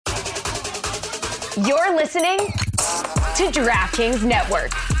You're listening to DraftKings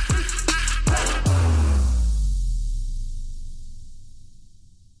Network.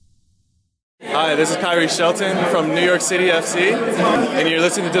 Hi, this is Kyrie Shelton from New York City FC, and you're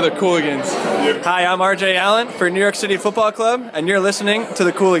listening to the Cooligans. Hi, I'm RJ Allen for New York City Football Club, and you're listening to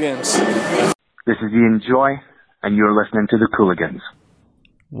the Cooligans. This is Ian Joy, and you're listening to the Cooligans.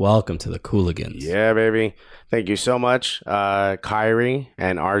 Welcome to the Cooligans. Yeah, baby. Thank you so much, Kyrie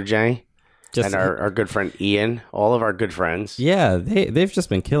and RJ. And our good friend Ian, all of our good friends. Yeah, they've just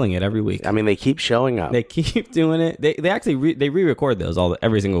been killing it every week. I mean, they keep showing up. They keep doing it. They actually they re-record those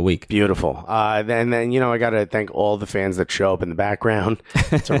every single week. Beautiful. Then I got to thank all the fans that show up in the background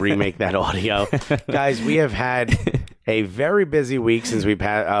to remake that audio. Guys, we have had a very busy week since we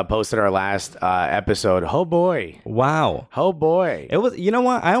posted our last episode. Oh boy! Wow! Oh boy! It was. You know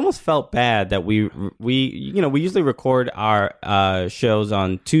what? I almost felt bad that we usually record our shows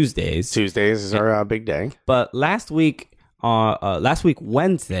on Tuesdays. Tuesdays is our big day. But last week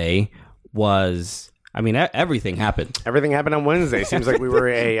Wednesday was. I mean, everything happened. Everything happened on Wednesday. Seems like we were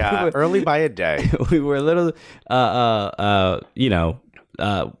early by a day. We were a little,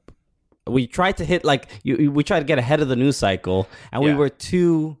 we tried to hit we tried to get ahead of the news cycle, and we were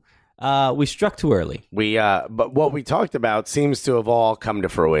we struck too early. But what we talked about seems to have all come to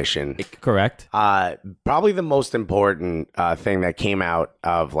fruition. Correct. Probably the most important thing that came out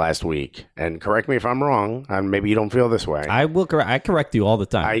of last week, and correct me if I'm wrong, and maybe you don't feel this way. I will correct. I correct you all the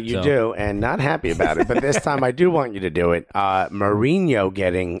time. You do, and not happy about it. But this time I do want you to do it. Mourinho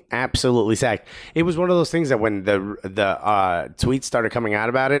getting absolutely sacked. It was one of those things that when the tweets started coming out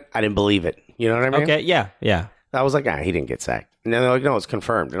about it, I didn't believe it. You know what I mean? Okay. Yeah. I was like, he didn't get sacked. And then they're like, no, it's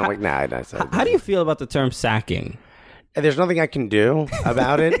confirmed. And I'm like, nah. How do you feel about the term sacking? There's nothing I can do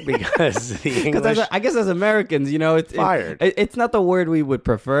about it because the English... I guess as Americans, it's fired. It's not the word we would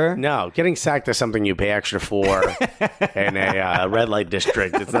prefer. No, getting sacked is something you pay extra for in a red light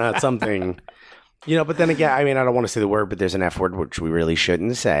district. It's not something... but then again, I mean, I don't want to say the word, but there's an F word, which we really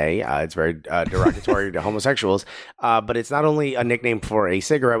shouldn't say. It's very derogatory to homosexuals. But it's not only a nickname for a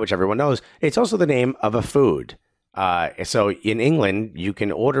cigarette, which everyone knows, it's also the name of a food. So in England, you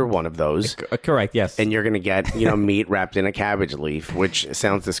can order one of those. Correct, yes. And you're going to get, meat wrapped in a cabbage leaf, which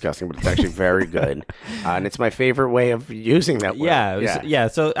sounds disgusting, but it's actually very good. And it's my favorite way of using that word. Yeah.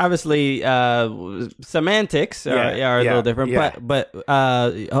 So obviously, semantics are a little different. Yeah. But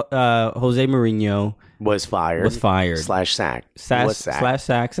Jose Mourinho was fired. Slash sacked.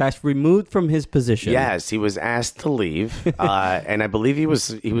 Removed from his position. Yes, he was asked to leave. And I believe he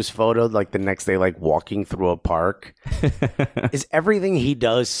was photoed the next day, walking through a park. Is everything he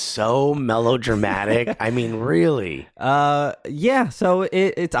does so melodramatic? I mean, really? Yeah. So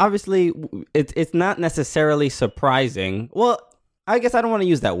it's obviously, it's not necessarily surprising. Well, I guess I don't want to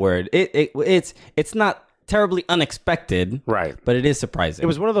use that word. It's not terribly unexpected, right? But it is surprising. It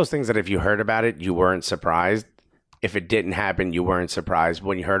was one of those things that if you heard about it, you weren't surprised. If it didn't happen, you weren't surprised.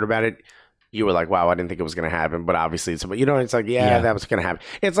 When you heard about it, you were like, "Wow, I didn't think it was going to happen." But obviously, it's like, that was going to happen.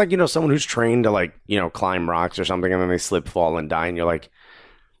 It's like someone who's trained to climb rocks or something, and then they slip, fall, and die, and you're like,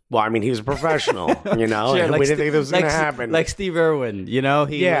 well, I mean, he was a professional, Sure, and we didn't think it was going to happen. Like Steve Irwin, You're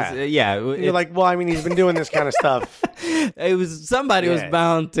like, well, I mean, he's been doing this kind of stuff. It was somebody was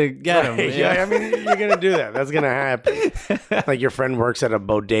bound to get him. Yeah, I mean, you're going to do that. That's going to happen. Like your friend works at a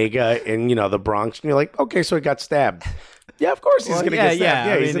bodega in, the Bronx, and you're like, okay, so he got stabbed. Yeah, of course he's going to get stabbed.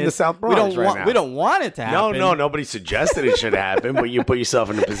 Yeah, he's in the South Bronx now. We don't want it to happen. No, nobody suggested it should happen, but you put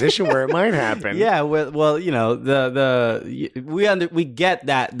yourself in a position where it might happen. Yeah, well, we get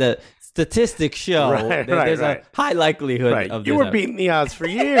that the statistics show there's a high likelihood of this. You were beating the odds for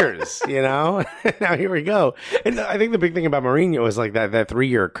years, Now here we go. And I think the big thing about Mourinho is that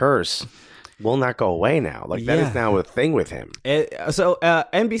 3-year curse will not go away now. That is now a thing with him. So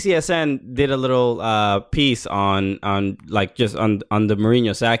NBCSN did a little piece on the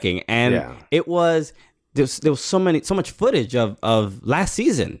Mourinho sacking, and it was there was so much footage of last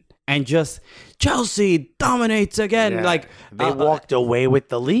season, and just Chelsea dominates again. Yeah. They walked away with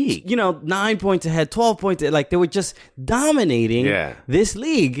the league. 9 points ahead, 12 points ahead. They were just dominating this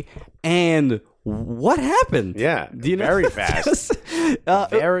league, and what happened? Yeah, very fast.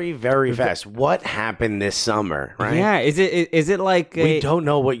 Very, very fast. What happened this summer, right? Yeah, is it like... We don't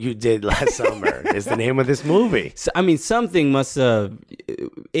know what you did last summer is the name of this movie. So, I mean, something must have...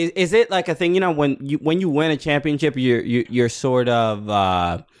 Is it like a thing, when you win a championship, you're sort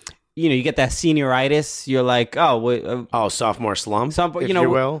of... you get that senioritis. You're like, sophomore slump, if you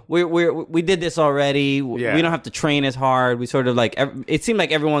will. We did this already. We don't have to train as hard. We sort of it seemed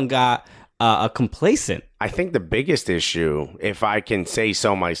like everyone got complacent. I think the biggest issue, if I can say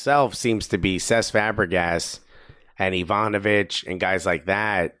so myself, seems to be Cesc Fabregas and Ivanovic and guys like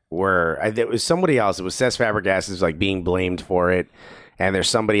that. There was somebody else. It was Cesc Fabregas is like being blamed for it, and there's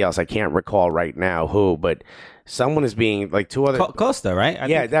somebody else I can't recall right now who, but someone is being like two other Costa, right? I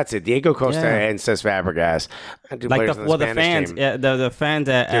think. That's it. Diego Costa and Cesc Fabregas. Like the fans, the fans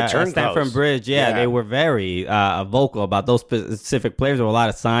at Stamford Bridge, they were very vocal about those specific players. There were a lot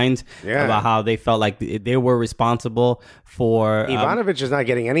of signs about how they felt like they were responsible for. Ivanovic is not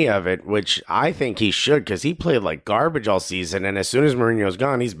getting any of it, which I think he should, because he played like garbage all season, and as soon as Mourinho's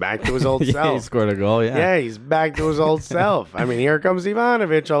gone, he's back to his old self. He scored a goal. Yeah, he's back to his old self. I mean, here comes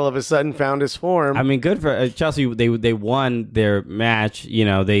Ivanovic. All of a sudden, found his form. I mean, good for Chelsea. They won their match. You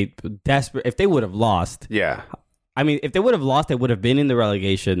know, they desperate. If they would have lost, I mean, if they would have lost, they would have been in the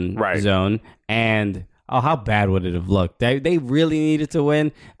relegation zone. And how bad would it have looked? They really needed to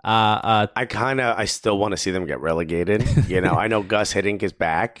win. I still want to see them get relegated. You know, I know Gus Hiddink is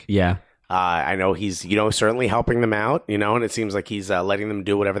back. Yeah. I know he's, certainly helping them out, and it seems like he's letting them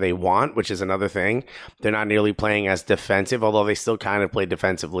do whatever they want, which is another thing. They're not nearly playing as defensive, although they still kind of played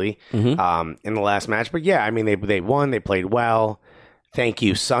defensively in the last match. But yeah, I mean, they won, they played well. Thank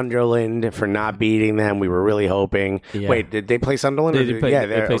you, Sunderland, for not beating them. We were really hoping. Yeah. Wait, did they play Sunderland? They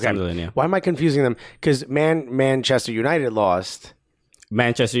played Sunderland, yeah. Why am I confusing them? Because Manchester United lost.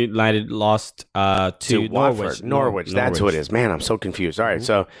 Manchester United lost to Norwich. Norwich, that's who it is. Man, I'm so confused. All right,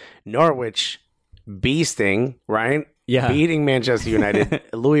 so Norwich beasting, right? Yeah. Beating Manchester United.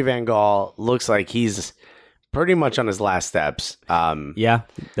 Louis van Gaal looks like he's pretty much on his last steps.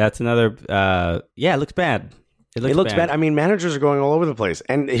 That's another... it looks bad. It looks bad. I mean, managers are going all over the place.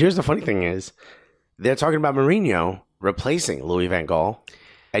 And here's the funny thing is, they're talking about Mourinho replacing Louis van Gaal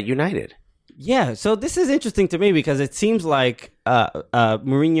at United. Yeah, so this is interesting to me because it seems like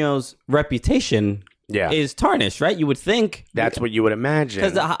Mourinho's reputation is tarnished, right? You would think... That's what you would imagine.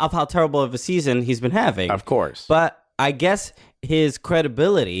 Because of how terrible of a season he's been having. Of course. But I guess his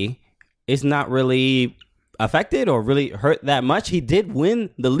credibility is not really... affected or really hurt that much. He did win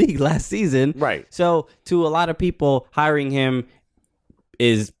the league last season. Right. So to a lot of people, hiring him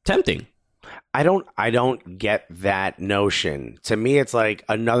is tempting. I don't get that notion. To me, it's like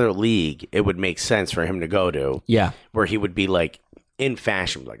another league it would make sense for him to go to. Yeah. Where he would be like in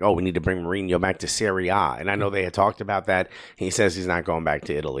fashion, like, oh, we need to bring Mourinho back to Serie A. And I know they had talked about that. He says he's not going back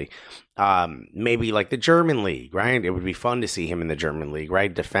to Italy. Maybe like the German league, right? It would be fun to see him in the German league,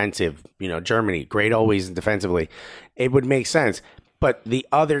 right? Defensive, Germany, great always defensively. It would make sense. But the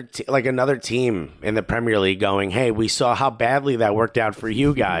other, like another team in the Premier League going, hey, we saw how badly that worked out for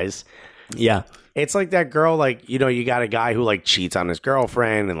you guys. Yeah. It's like that girl, like, you got a guy who like cheats on his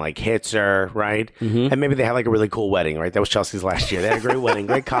girlfriend and like hits her, right? Mm-hmm. And maybe they had like a really cool wedding, right? That was Chelsea's last year. They had a great wedding,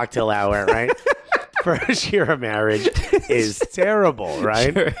 great cocktail hour, right? First year of marriage is terrible,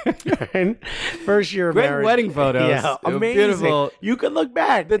 right? Sure. First year of marriage. Great wedding photos. Yeah, amazing. Beautiful. You could look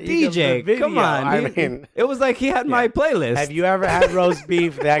back. The DJ, come on. I mean, it was like he had my playlist. Have you ever had roast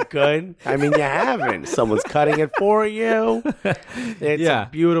beef that good? I mean, you haven't. Someone's cutting it for you. It's a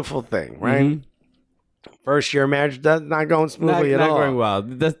beautiful thing, right? Mm-hmm. First year marriage not going smoothly at all. Not going well.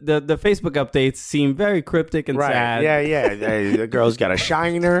 The Facebook updates seem very cryptic and sad. Yeah. The girl's got a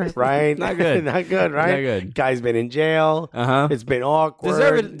shiner, right? Not good. Not good, right? Not good. Guy's been in jail. It's been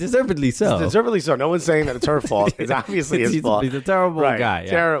awkward. Deservedly so. Deservedly so. No one's saying that it's her fault. It's obviously his fault. He's a terrible guy. Yeah.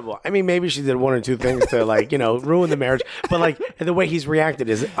 Terrible. I mean, maybe she did one or two things to like, ruin the marriage. But like the way he's reacted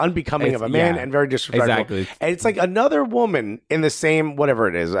is unbecoming of a man and very disrespectful. Exactly. And it's like another woman in the same, whatever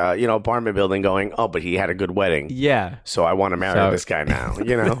it is, apartment building going, oh, but he had a good wedding. Yeah. So I want to marry this guy now,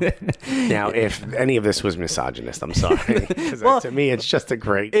 Now, if any of this was misogynist, I'm sorry. Because to me, it's just a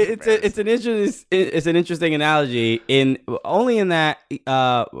great... It's an interesting analogy in that,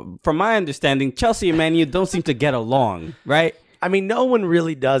 from my understanding, Chelsea and Man U don't seem to get along, right? I mean, no one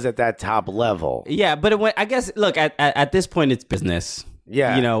really does at that top level. Yeah, but I guess, look, at this point, it's business.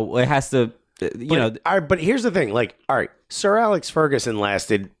 Yeah. It has to... All right, but here's the thing. Like, all right, Sir Alex Ferguson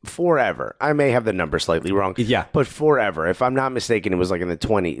lasted forever. I may have the number slightly wrong. Yeah. But forever. If I'm not mistaken, it was like in the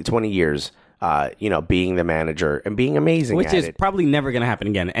 20 years, being the manager and being amazing Which at is it. probably never going to happen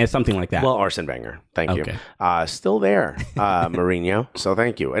again, and something like that. Well, Arsene Wenger. Thank you. Okay. Still there, Mourinho. So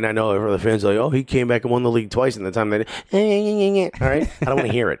thank you. And I know the fans are like, oh, he came back and won the league twice in the time they did. All right? I don't want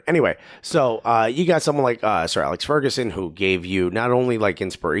to hear it. Anyway, so you got someone like Sir Alex Ferguson who gave you not only like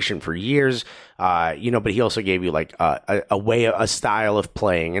inspiration for years, but he also gave you like a style of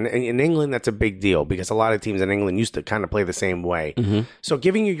playing. And in England, that's a big deal because a lot of teams in England used to kind of play the same way. Mm-hmm. So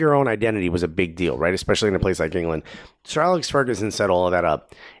giving you your own identity was a big deal, right? Especially in a place like England. Sir Alex Ferguson set all of that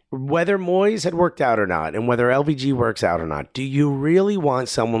up. whether Moyes had worked out or not, and whether LVG works out or not, do you really want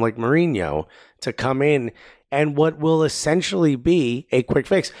someone like Mourinho to come in and what will essentially be a quick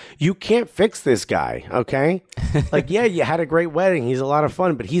fix? You can't fix this guy, okay? Like, yeah, you had a great wedding. He's a lot of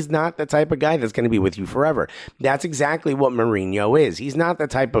fun, but he's not the type of guy that's going to be with you forever. That's exactly what Mourinho is. He's not the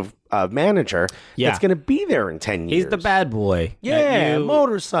type of manager that's going to be there in 10 years. He's the bad boy. Yeah,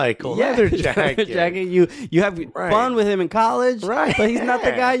 motorcycle, leather jacket. You have fun with him in college, right? But he's not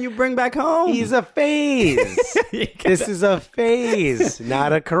the guy you bring back home. He's a phase. This is a phase,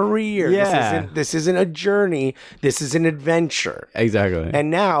 not a career. Yeah. This isn't a journey. This is an adventure. Exactly. And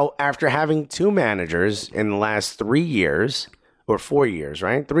now, after having 2 managers in the last 3 years, or 4 years,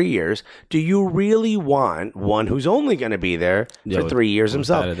 right? 3 years. Do you really want one who's only going to be there for 3 years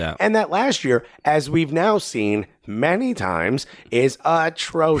himself? And that last year, as we've now seen many times, is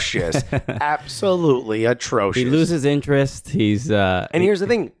atrocious. Absolutely atrocious. He loses interest. And here's the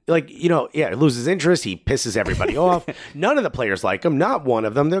thing. He loses interest. He pisses everybody off. None of the players like him. Not one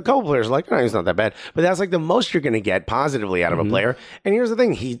of them. There are a couple players like, he's not that bad. But that's like the most you're going to get positively out of a player. And here's the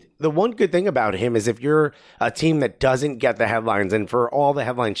thing. The one good thing about him is if you're a team that doesn't get the headlines, and for all the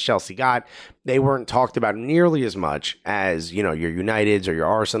headlines Chelsea got, they weren't talked about nearly as much as, your Uniteds or your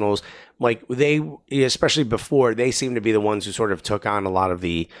Arsenals. Like especially before, they seem to be the ones who sort of took on a lot of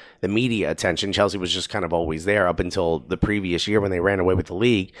the media attention. Chelsea was just kind of always there up until the previous year when they ran away with the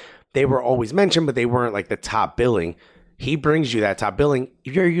league. They were always mentioned, but they weren't like the top billing. He brings you that top billing.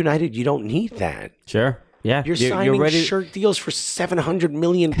 If you're United, you don't need that. Sure. Yeah, you're signing shirt deals for £700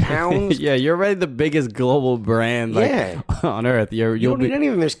 million. Yeah, you're already the biggest global brand on earth. You don't need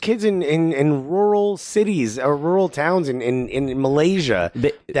anything. There's kids in rural cities or rural towns in Malaysia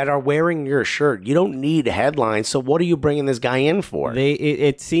that are wearing your shirt. You don't need headlines. So what are you bringing this guy in for?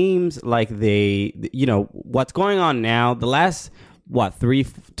 It seems like what's going on now. The last 3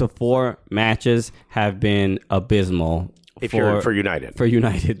 to 4 matches have been abysmal. For United. For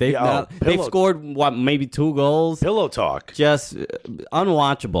United. They've scored, maybe 2 goals? Pillow talk. Just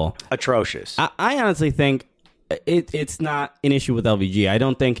unwatchable. Atrocious. I honestly think it's not an issue with LVG. I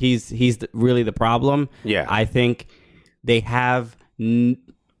don't think he's really the problem. Yeah. I think they have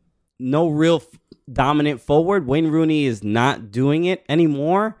no real dominant forward. Wayne Rooney is not doing it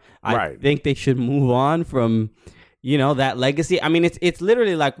anymore. I think they should move on from, that legacy. I mean, it's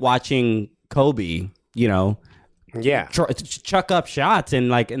literally like watching Kobe, Yeah, chuck up shots and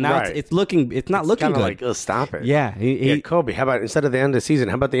now it's not looking good. Like, stop it. Yeah, Kobe. How about instead of the end of the season?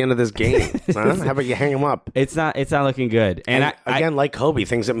 How about the end of this game? Huh? How about you hang him up? It's not looking good. And like Kobe,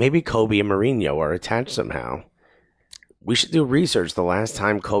 things that maybe Kobe and Mourinho are attached somehow. We should do research. The last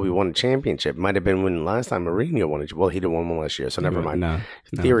time Kobe won a championship might have been when the last time Mourinho won it. Well, he didn't win one last year, so never mind. No.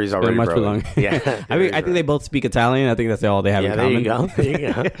 Theory's already much broken. Yeah, I think they both speak Italian. I think that's all they have in common. There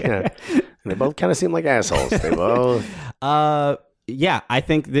you go. Yeah. They both kind of seem like assholes. They both. Yeah, I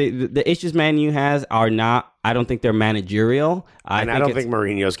think the issues Man U has are not. I don't think they're managerial. I don't think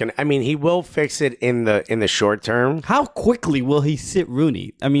Mourinho's gonna. I mean, he will fix it in the short term. How quickly will he sit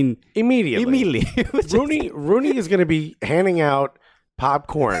Rooney? I mean, immediately. Rooney is going to be handing out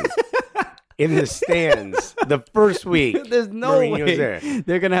popcorn in the stands the first week. There's no Mourinho's way there.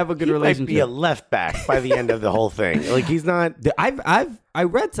 They're going to have a good relationship. He might be a left back by the end of the whole thing. Like he's not. I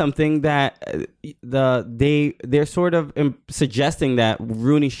read something that they're sort of suggesting that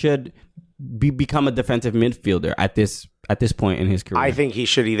Rooney should become a defensive midfielder at this point in his career. I think he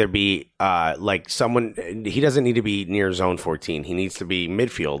should either be like someone. He doesn't need to be near zone 14. He needs to be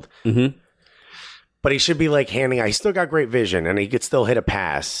midfield. Mm-hmm. But he should be like handing. He's still got great vision, and he could still hit a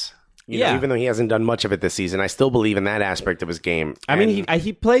pass. You know, even though he hasn't done much of it this season, I still believe in that aspect of his game. I mean,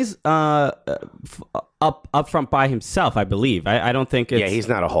 he plays up front by himself, I believe. I don't think it's... Yeah, he's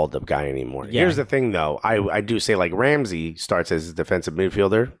not a hold-up guy anymore. Yeah. Here's the thing, though. I do say, like, Ramsey starts as a defensive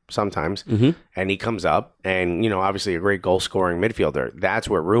midfielder sometimes, and he comes up, and, obviously a great goal-scoring midfielder. That's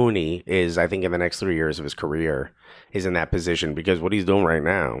where Rooney is, I think, in the next 3 years of his career, is in that position, because what he's doing right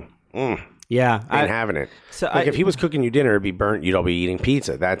now... Yeah, ain't having it. So if he was cooking you dinner, it'd be burnt. You'd all be eating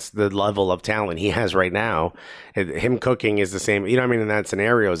pizza. That's the level of talent he has right now. Him cooking is the same. You know what I mean? In that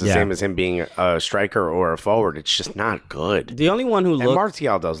scenario, is the same as him being a striker or a forward. It's just not good. The only one who looks... And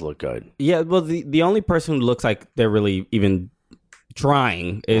Martial does look good. Yeah, well, the only person who looks like they're really even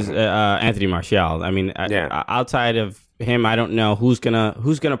trying is Anthony Martial. I mean, outside of him, I don't know who's gonna.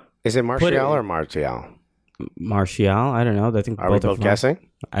 Is it Martial or Martial? Martial, I don't know. I think are we both guessing?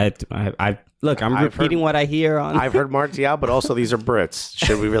 I look. I'm repeating what I hear on. I've heard Martial, but also these are Brits.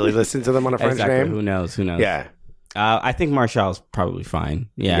 Should we really listen to them on a French name? Who knows? Yeah. I think Martial's probably fine.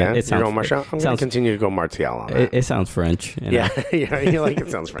 Yeah, it sounds. You're going Martial? I'm going to continue to go Martial on that. It sounds French. You know? Yeah, you like it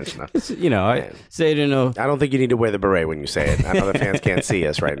sounds French enough. I say it in a... I don't think you need to wear the beret when you say it. I know the fans can't see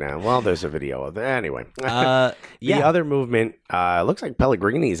us right now. Well, there's a video of it. Anyway. The other movement, looks like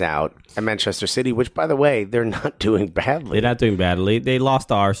Pellegrini's out at Manchester City, which, by the way, they're not doing badly. They're not doing badly. They lost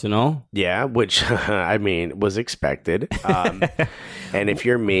to Arsenal. Yeah, which, I mean, was expected. And if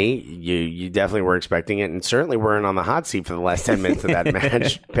you're me, you definitely were expecting it, and certainly weren't on the hot seat for the last 10 minutes of that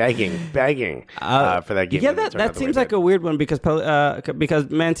match, begging for that game. Yeah, that seems like a weird one because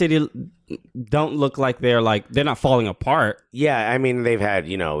Man City don't look like they're not falling apart. Yeah, I mean, they've had,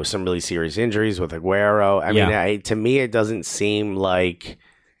 some really serious injuries with Aguero. I mean, to me, it doesn't seem like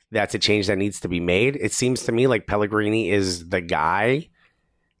that's a change that needs to be made. It seems to me like Pellegrini is the guy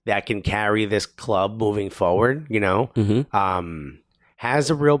that can carry this club moving forward,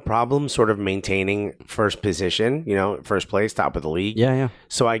 has a real problem sort of maintaining first position, first place, top of the league. Yeah.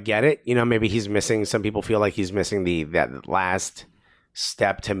 So I get it. Maybe he's missing, some people feel like he's missing that last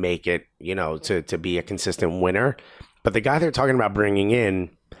step to make it, to be a consistent winner. But the guy they're talking about bringing in,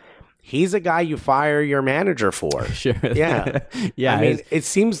 he's a guy you fire your manager for. Sure. Yeah. Yeah. I mean, it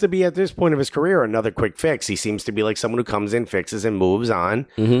seems to be at this point of his career another quick fix. He seems to be like someone who comes in, fixes, and moves on.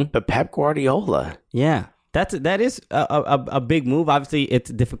 Mm-hmm. But Pep Guardiola. Yeah. That is a big move. Obviously, it's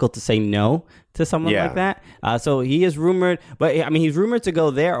difficult to say no to someone like that. So he is rumored, but I mean, he's rumored to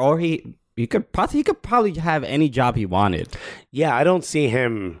go there, or he could probably have any job he wanted. Yeah, I don't see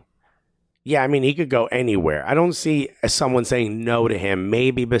him. Yeah, I mean, he could go anywhere. I don't see someone saying no to him,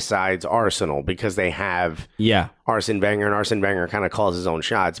 maybe besides Arsenal, because they have Arsene Wenger, and Arsene Wenger kind of calls his own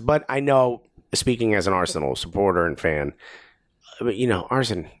shots. But I know, speaking as an Arsenal supporter and fan, but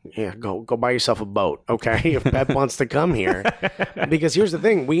Arsene, go buy yourself a boat, okay? If Pep wants to come here, because here's the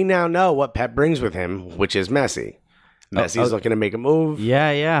thing: we now know what Pep brings with him, which is Messi. Messi's looking to make a move.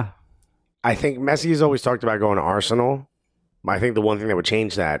 Yeah. I think Messi has always talked about going to Arsenal. I think the one thing that would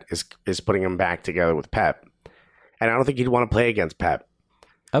change that is putting him back together with Pep, and I don't think he'd want to play against Pep.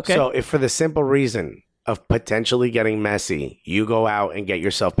 Okay. So if for the simple reason of potentially getting Messi, you go out and get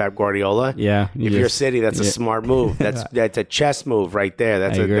yourself Pep Guardiola. Yeah. If you're City, that's a smart move. That's a chess move right there.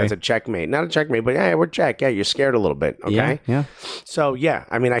 That's a checkmate. Not a checkmate, but we're check. Yeah, you're scared a little bit. Okay. Yeah. So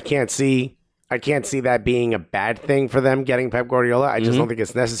I mean, I can't see that being a bad thing for them getting Pep Guardiola. I just don't think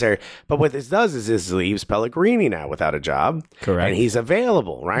it's necessary. But what this does is this leaves Pellegrini now without a job. Correct. And he's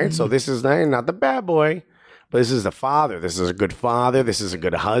available, right? Mm-hmm. So this is not the bad boy. But this is the father. This is a good father. This is a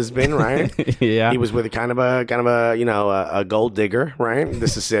good husband, right? Yeah. He was with kind of a gold digger, right?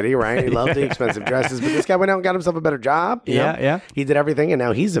 This is City, right? He loved the expensive dresses, but this guy went out and got himself a better job. Yeah. He did everything, and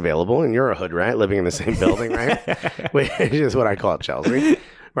now he's available, and you're a hood rat living in the same building, right? Which is what I call Chelsea.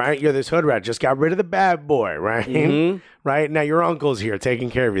 Right? You're this hood rat. Just got rid of the bad boy, right? Mm-hmm. Right? Now your uncle's here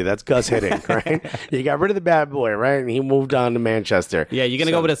taking care of you. That's Gus Hiddink, right? You got rid of the bad boy, right? And he moved on to Manchester. Yeah, you're going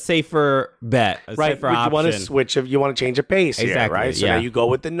to go with a safer bet, safer option. You want to switch, you want to change a pace here, right? So now you go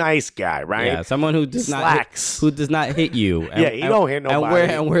with the nice guy, right? Yeah, someone who does not hit you. And, he don't hit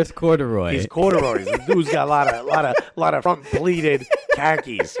nobody. And wears corduroy. He's corduroys. The dude's got a lot of front pleated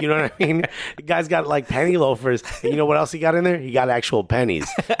khakis. You know what I mean? The guy's got like penny loafers. And you know what else he got in there? He got actual pennies.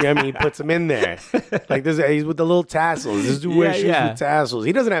 You know what I mean? He puts them in there. Like this, he's with the little tassels. This dude wears shoes with tassels.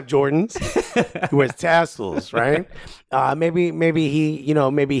 He doesn't have Jordans. He wears tassels, right?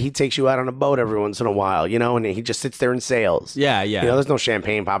 Maybe he takes you out on a boat every once in a while, and he just sits there and sails. Yeah. There's no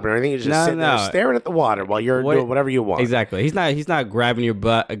champagne popping or anything. He's just sitting there staring at the water while you're doing whatever you want. Exactly. He's not grabbing your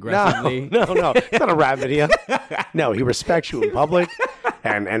butt aggressively. No. He's not a rabbit here. No, he respects you in public,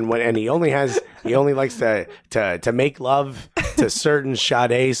 and he only likes to make love to certain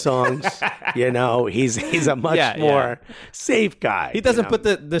Sade songs. He's a much more safe guy. He doesn't put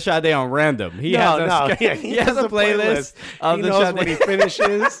the Sade on random. He has a playlist of he the knows Sade. when he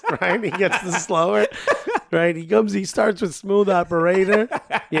finishes, right? He gets the slower, right? He starts with Smooth Operator,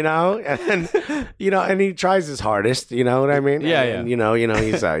 and he tries his hardest, you know what I mean? Yeah, and,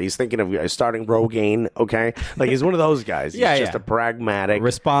 he's thinking of starting Rogaine, okay? Like he's one of those guys. He's just a pragmatic,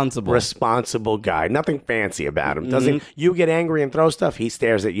 responsible guy. Nothing fancy about him. Doesn't you get angry and throw stuff? He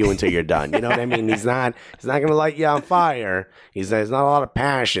stares at you until you're done. You know what I mean? He's not going to light you on fire. There's not a lot of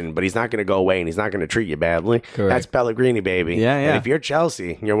passion, but he's not going to go away and he's not going to treat you badly. Correct. That's Pellegrini, baby. Yeah. And if you're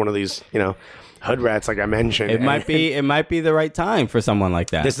Chelsea, you're one of these, hood rats, like I mentioned. It might be the right time for someone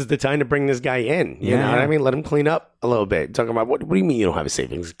like that. This is the time to bring this guy in. You know what I mean? Let him clean up a little bit. Talking about what do you mean you don't have a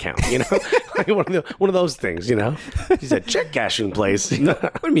savings account? Like one of those things. He's a check cashing place.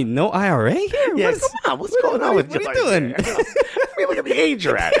 What do you mean? No IRA here? Yes. What's going on with you? What are you doing? I mean, look at the age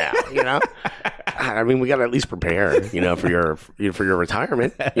you're at now. I mean, we got to at least prepare, for your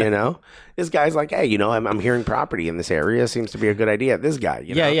retirement. This guy's like, hey, I'm hearing property in this area seems to be a good idea. This guy,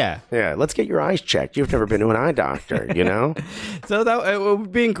 yeah. Let's get your eyes checked. You've never been to an eye doctor, So that it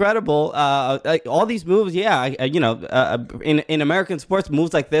would be incredible. All these moves, in American sports,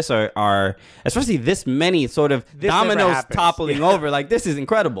 moves like this are especially this many sort of dominoes toppling over. Like this is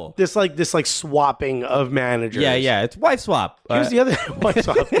incredible. This swapping of managers. Yeah. It's wife swap. Here's the other wife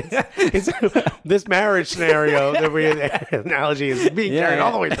swap. It's this marriage scenario that analogy is being carried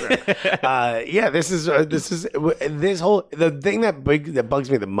all the way through. The thing that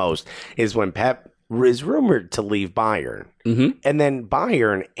bugs me the most is when Pep is rumored to leave Bayern, and then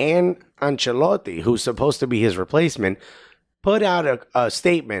Bayern and Ancelotti, who's supposed to be his replacement, put out a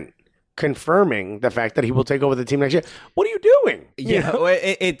statement confirming the fact that he will take over the team next year. What are you doing?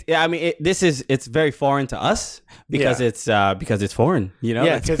 It's very foreign to us because it's foreign.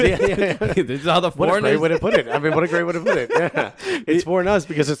 There's all the foreigners. What a great way to put it. What a great way to put it. Yeah. It's foreign to us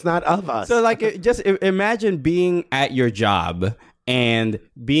because it's not of us. So just imagine being at your job and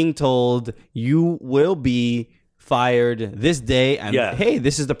being told you will be fired this day, and hey,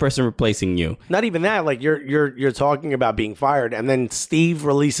 this is the person replacing you. Not even that. Like you're talking about being fired, and then Steve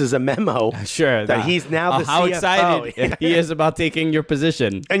releases a memo. Sure, that he's now the how CFO. Excited he is about taking your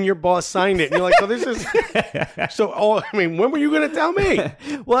position, and your boss signed it. And you're like, so this is when were you going to tell me?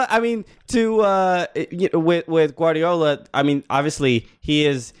 Well, with Guardiola, obviously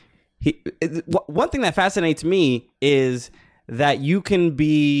one thing that fascinates me is that you can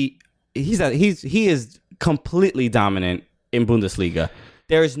be. He is completely dominant in Bundesliga.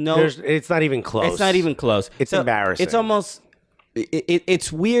 It's not even close. It's not even close. It's embarrassing. It's almost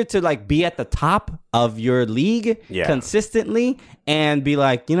it's weird to be at the top of your league consistently and be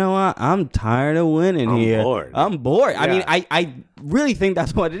like, you know what? I'm tired of winning here. I'm bored. Yeah. I really think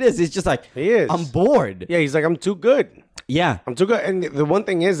that's what it is. It's just like he is. I'm bored. Yeah, he's like, I'm too good. Yeah. I'm too good. And the one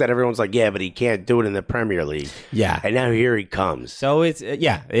thing is that everyone's like, yeah, but he can't do it in the Premier League. Yeah. And now here he comes. So it's,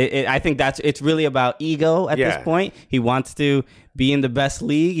 I think it's really about ego at this point. He wants to be in the best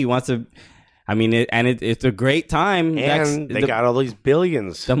league. He wants to, it's a great time. And they got all these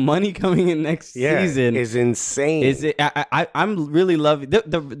billions. The money coming in next season is insane. I'm really loving,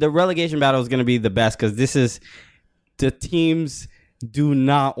 the relegation battle is going to be the best because this is, the teams do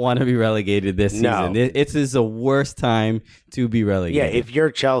not want to be relegated this season. It is the worst time to be relegated. Yeah, if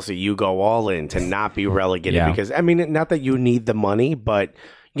you're Chelsea, you go all in to not be relegated because, not that you need the money, but,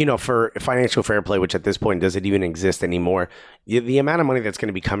 for financial fair play, which at this point doesn't even exist anymore, the amount of money that's going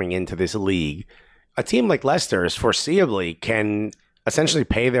to be coming into this league, a team like Leicester is foreseeably can essentially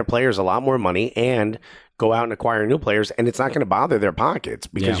pay their players a lot more money and go out and acquire new players, and it's not going to bother their pockets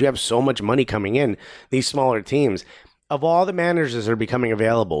because you have so much money coming in, these smaller teams. Of all the managers that are becoming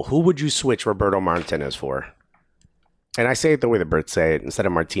available, who would you switch Roberto Martinez for? And I say it the way the Brits say it instead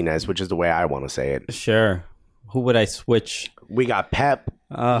of Martinez, which is the way I want to say it. Sure. Who would I switch? We got Pep.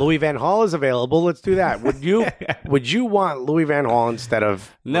 Louis Van Gaal is available. Let's do that. Would you want Louis Van Gaal instead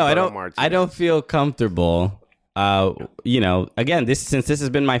of Roberto Martinez? I don't feel comfortable. Again, since this has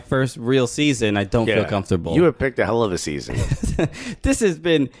been my first real season, I don't feel comfortable. You have picked a hell of a season. This has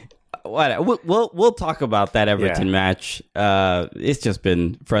been. We'll talk about that Everton match. It's just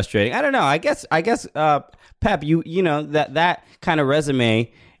been frustrating. I don't know. I guess Pep, that kind of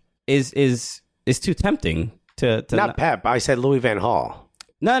resume is too tempting to not Pep. I said Louis Van Gaal.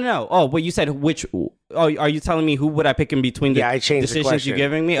 No. Oh, well, you said which? Oh, are you telling me who would I pick in between the I changed decisions the question. you're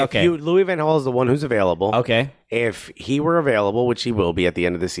giving me? Okay, Louis Van Gaal is the one who's available. Okay, if he were available, which he will be at the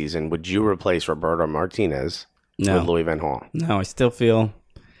end of the season, would you replace Roberto Martinez with Louis Van Gaal? No, I still feel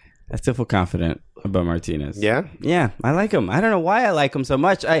confident about Martinez. Yeah? Yeah, I like him. I don't know why I like him so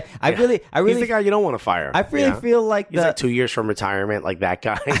much. I really He's the guy you don't want to fire. I really feel like he's like 2 years from retirement, like that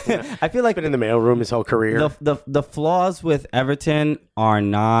guy. I feel like been in the mailroom his whole career. The flaws with Everton are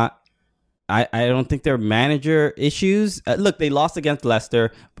not. I don't think they're manager issues. Look, they lost against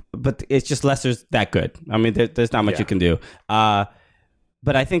Leicester, but it's just Leicester's that good. There's not much you can do. But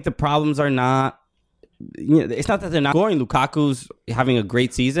I think the problems are not. It's not that they're not scoring. Lukaku's having a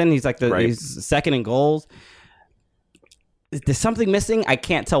great season. He's he's second in goals. There's something missing. I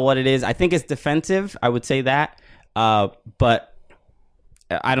can't tell what it is. I think it's defensive. I would say that. But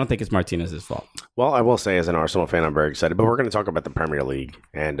I don't think it's Martinez's fault. Well, I will say as an Arsenal fan, I'm very excited. But we're going to talk about the Premier League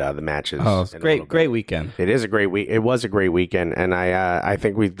and the matches. Oh, it's great weekend. It is a great week. It was a great weekend, and I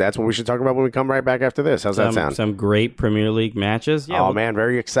think that's what we should talk about when we come right back after this. How's that sound? Some great Premier League matches. Yeah, man,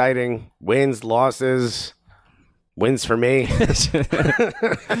 very exciting. Wins, losses. Wins for me.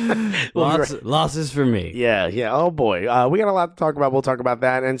 Losses for me. Yeah. Oh, boy. We got a lot to talk about. We'll talk about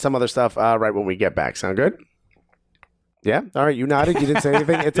that and some other stuff right when we get back. Sound good? Yeah. All right. You nodded. You didn't say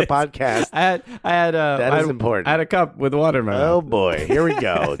anything. It's a podcast. That is important. I had a cup with water, man. Oh, boy. Here we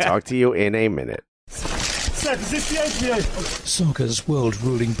go. Talk to you in a minute. Soccer's world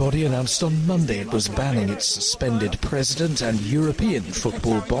ruling body announced on Monday it was banning its suspended president and European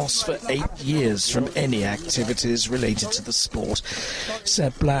football boss for 8 years from any activities related to the sport.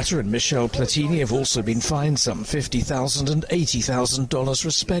 Sepp Blatter and Michel Platini have also been fined some $50,000 and $80,000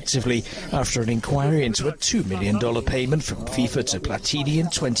 respectively after an inquiry into a $2 million payment from FIFA to Platini in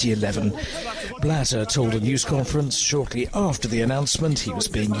 2011. Blatter told a news conference shortly after the announcement he was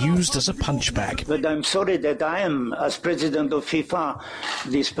being used as a punchbag. But I'm sorry that I am, as president of FIFA,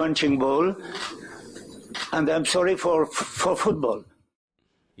 this punching ball, and I'm sorry for football.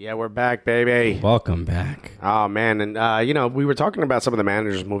 Yeah, we're back, baby. Welcome back. Oh, man. And, we were talking about some of the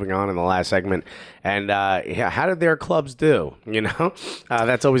managers moving on in the last segment. And how did their clubs do?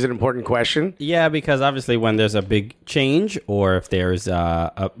 That's always an important question. Yeah, because obviously when there's a big change or if there's,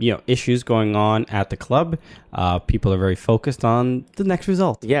 issues going on at the club, people are very focused on the next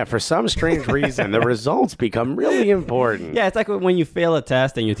result. Yeah, for some strange reason, the results become really important. Yeah, it's like when you fail a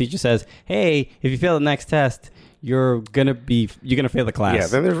test and your teacher says, hey, if you fail the next test, you're gonna fail the class. Yeah,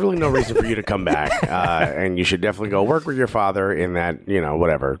 then there's really no reason for you to come back, and you should definitely go work with your father in that,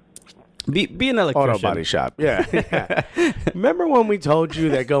 whatever. Be an electrician. Auto body shop. Yeah. Remember when we told you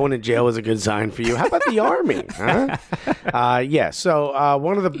that going to jail was a good sign for you? How about the army? Huh? So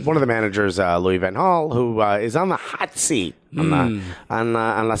one of the managers, Louis Van Gaal, who is on the hot seat. On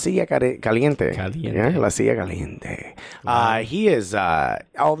la silla caliente. Yeah, la silla caliente. He is,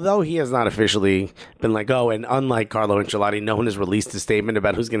 although he has not officially been let go, and unlike Carlo Ancelotti, no one has released a statement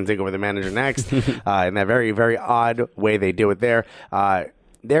about who's going to take over the manager next. In that very, very odd way they do it there.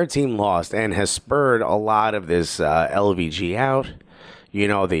 Their team lost and has spurred a lot of this LVG out.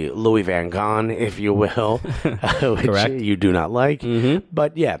 The Louis Van Gaal, if you will, which Correct. You do not like. Mm-hmm.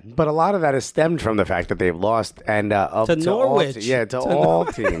 But a lot of that has stemmed from the fact that they've lost to Norwich. All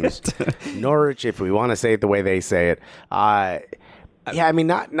teams. Norwich, if we want to say it the way they say it. Not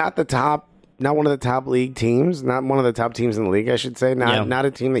the top. Not one of the top league teams. Not one of the top teams in the league, I should say. Not a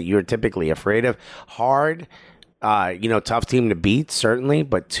team that you're typically afraid of. Hard. Tough team to beat, certainly,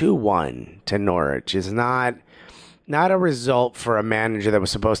 but 2-1 to Norwich is not a result for a manager that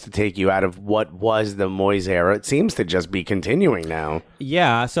was supposed to take you out of what was the Moyes era. It seems to just be continuing now.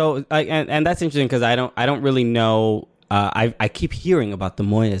 Yeah, so and that's interesting because I don't really know. I keep hearing about the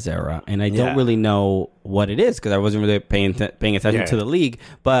Moyes era, and I don't really know what it is because I wasn't really paying attention to the league,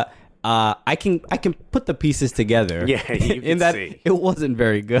 but. I can put the pieces together. Yeah, you can see. It wasn't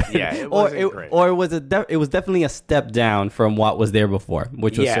very good. Yeah, it wasn't great. Or it was definitely a step down from what was there before,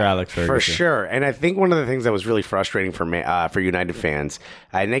 which was Sir Alex Ferguson. For sure. And I think one of the things that was really frustrating for United fans,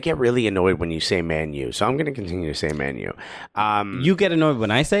 and they get really annoyed when you say Man U, so I'm going to continue to say Man U. You get annoyed when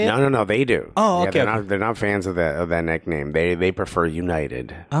I say it? No, they do. Oh, okay. They're not fans of that nickname. They prefer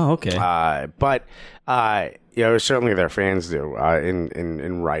United. Oh, okay. But certainly their fans do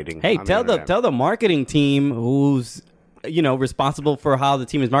in writing. Hey, tell the marketing team who's responsible for how the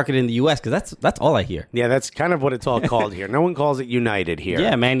team is marketed in the U.S. because that's all I hear. Yeah, that's kind of what it's all called here. No one calls it United here.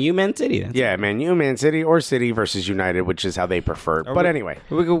 Yeah, Man U, Man City. Man U, Man City, or City versus United, which is how they prefer. But anyway,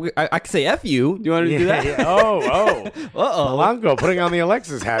 I could say F you. Do you want to do that? Yeah. Oh. Polanco putting on the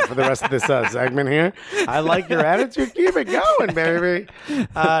Alexis hat for the rest of this segment here. I like your attitude. Keep it going, baby.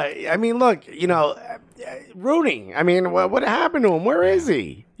 Look, Rooney. What happened to him? Where is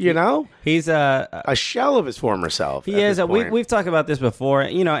he? He's a shell of his former self. He is. We've talked about this before,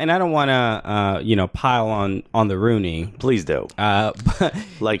 and I don't want to, pile on the Rooney. Please do. But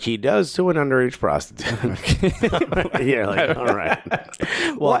like he does to an underage prostitute. All right.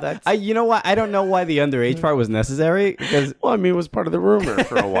 Well, that's... you know what? I don't know why the underage part was necessary. Because it was part of the rumor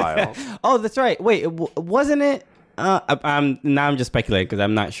for a while. Oh, that's right. Wait, wasn't it? Now I'm just speculating because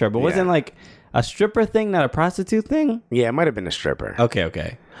I'm not sure, but wasn't like a stripper thing, not a prostitute thing? Yeah, it might have been a stripper.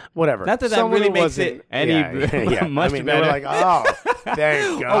 Okay. Whatever. Not that really makes it any much better. They were like, oh,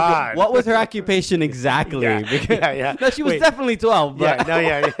 thank God. What was her occupation exactly? No, she was definitely 12. But...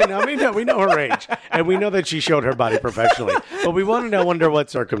 we know her age, and we know that she showed her body professionally. But we want to know under what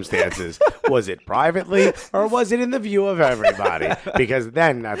circumstances. Was it privately or was it in the view of everybody? Because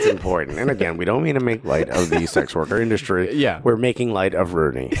then that's important. And again, we don't mean to make light of the sex worker industry. Yeah. We're making light of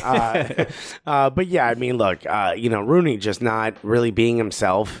Rooney. But yeah, I mean, look, Rooney just not really being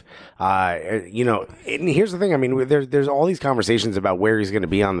himself. And here's the thing. I mean, there's all these conversations about where he's going to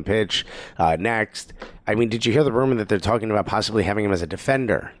be on the pitch next. I mean, did you hear the rumor that they're talking about possibly having him as a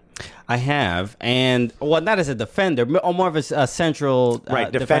defender? I have, and not as a defender, more of a central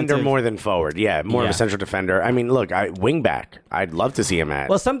defender defensive. more than forward. Yeah, more of a central defender. I mean, look, wing back. I'd love to see him at.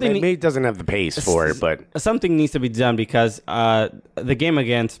 Well, something maybe he doesn't have the pace for it, but something needs to be done because the game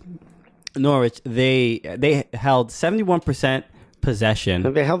against Norwich, they held 71%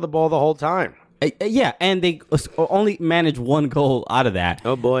 possession. They held the ball the whole time. Yeah, and they only managed one goal out of that.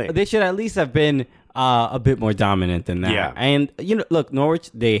 Oh boy, they should at least have been a bit more dominant than that. Yeah. And, look,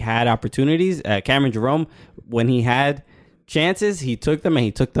 Norwich, they had opportunities. Cameron Jerome, when he had chances, he took them, and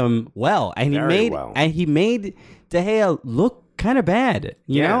he took them well. And he made De Gea look kind of bad,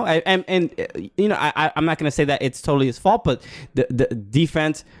 you know? I'm not going to say that it's totally his fault, but the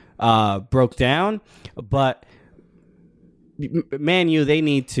defense broke down. But Man U, they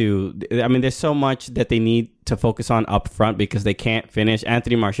need to. I mean, there's so much that they need to focus on up front because they can't finish.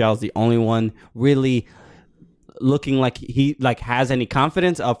 Anthony Martial is the only one really looking like he has any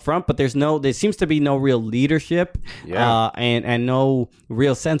confidence up front, but there seems to be no real leadership, and no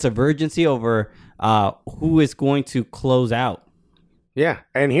real sense of urgency over who is going to close out. Yeah,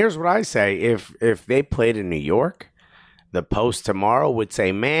 and here's what I say: if they played in New York, the Post tomorrow would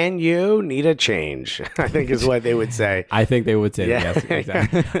say, "Man, you need a change." I think is what they would say. I think they would say yes.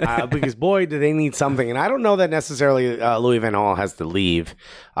 Exactly. Because, boy, do they need something. And I don't know that necessarily Louis van Gaal has to leave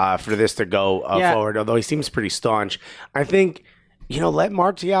for this to go forward, although he seems pretty staunch. I think, let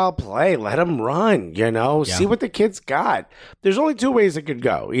Martial play. Let him run, See what the kid's got. There's only two ways it could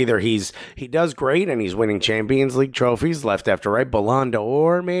go. Either he does great and he's winning Champions League trophies left after right, Ballon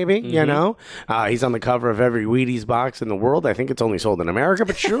d'Or maybe, he's on the cover of every Wheaties box in the world. I think it's only sold in America,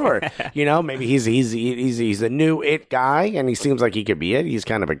 but sure. Maybe he's the new it guy and he seems like he could be it. He's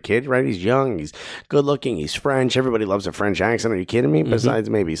kind of a kid, right? He's young, he's good looking, he's French. Everybody loves a French accent. Are you kidding me? Besides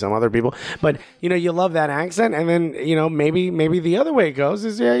maybe some other people. But, you love that accent and then, maybe the other way it goes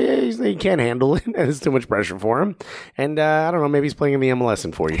is he can't handle it and it's too much pressure for him, and I don't know, maybe he's playing in the MLS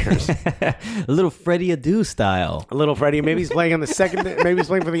in 4 years. A little Freddie Adu style. A little Freddie. Maybe he's playing on the second. Maybe he's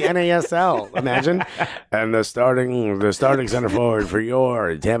playing for the NASL. Imagine. And the starting center forward for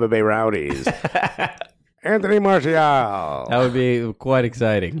your Tampa Bay Rowdies, Anthony Martial. That would be quite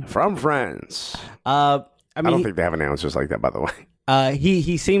exciting. From France. I don't think they have announcers like that, by the way.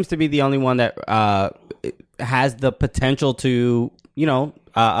 He seems to be the only one that has the potential to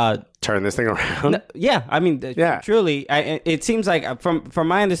turn this thing around. Yeah, I mean, truly, it seems like from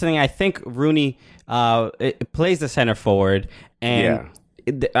my understanding, I think Rooney plays the center forward, and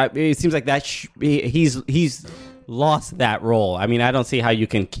it seems like that he's lost that role. I mean, I don't see how you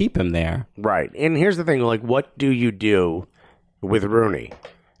can keep him there. Right, and here's the thing: what do you do with Rooney?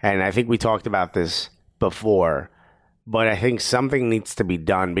 And I think we talked about this before. But I think something needs to be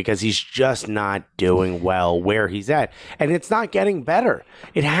done because he's just not doing well where he's at. And it's not getting better.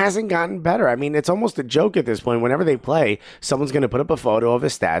 It hasn't gotten better. I mean, it's almost a joke at this point. Whenever they play, someone's going to put up a photo of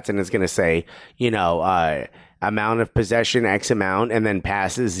his stats and it's going to say, amount of possession, X amount, and then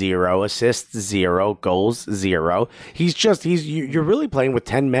passes 0, assists 0, goals 0. You're really playing with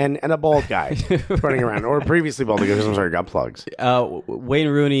 10 men and a bald guy running around, or previously bald because I'm sorry, got plugs. Wayne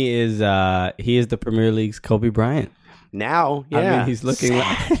Rooney is the Premier League's Kobe Bryant. Now, I mean, he's looking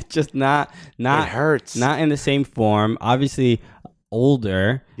like just not it hurts. Not in the same form. Obviously,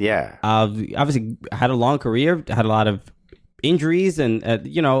 older. Yeah. Obviously, had a long career. Had a lot of injuries and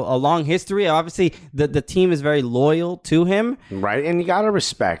a long history. Obviously, the team is very loyal to him. Right, and you gotta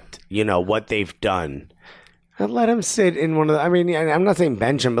respect what they've done. Let him sit in one of the, I'm not saying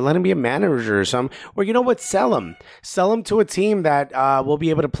bench him, but let him be a manager or something. Or sell him. Sell him to a team that will be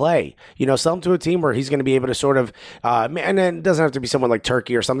able to play. Sell him to a team where he's going to be able to sort of, and it doesn't have to be someone like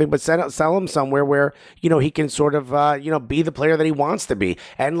Turkey or something, but sell him somewhere where, he can sort of, be the player that he wants to be.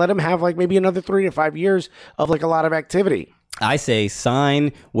 And let him have maybe another 3 to 5 years of a lot of activity. I say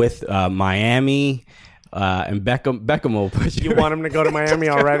sign with Miami. And Beckham will push you. You want him to go to Miami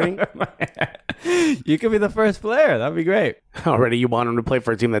already? You could be the first player. That'd be great. Already, you want him to play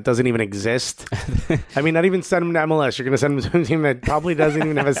for a team that doesn't even exist? Not even send him to MLS. You're going to send him to a team that probably doesn't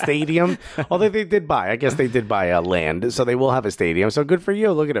even have a stadium. Although they did buy land, so they will have a stadium. So good for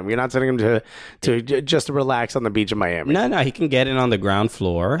you. Look at him. You're not sending him to just relax on the beach of Miami. No, he can get in on the ground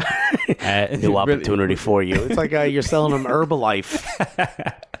floor. New opportunity for you. It's like you're selling him Herbalife.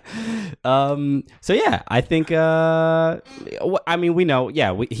 So yeah, I think. I mean, we know.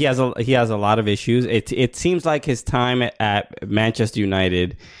 Yeah, he has a lot of issues. It seems like his time at Manchester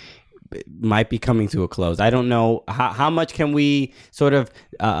United might be coming to a close. I don't know how much can we sort of.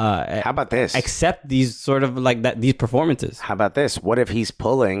 How about this? Accept these sort of like that these performances. How about this? What if he's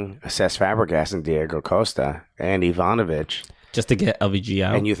pulling Cesc Fabregas and Diego Costa and Ivanovic? Just to get LVG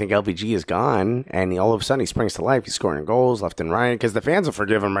out. And you think LVG is gone, and all of a sudden he springs to life. He's scoring goals left and right, because the fans will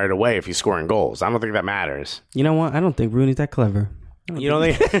forgive him right away if he's scoring goals. I don't think that matters. You know what? I don't think Rooney's that clever. You don't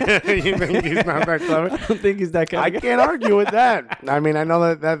think you think he's not that clever? I don't think he's that clever. I can't argue with that. I mean, I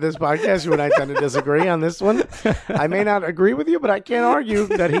know that this podcast, you and I tend to disagree on this one. I may not agree with you, but I can't argue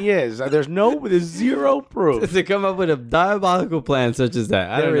that he is. There's zero proof. To come up with a diabolical plan such as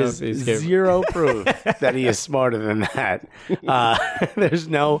that. I don't know if he's zero proof that he is smarter than that. There's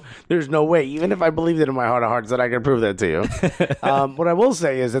no way. Even if I believed it in my heart of hearts, that I can prove that to you. What I will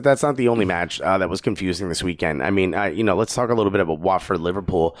say is that that's not the only match that was confusing this weekend. I mean, let's talk a little bit about Watford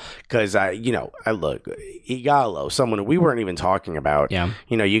Liverpool, because I look, Ighalo, someone we weren't even talking about. Yeah.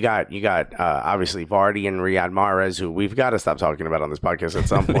 You got obviously Vardy and Riyad Mahrez, who we've got to stop talking about on this podcast at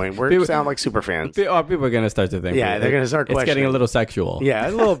some point. We sound like super fans. People are going to start to think. Yeah, they're going to start questioning. It's getting a little sexual. Yeah,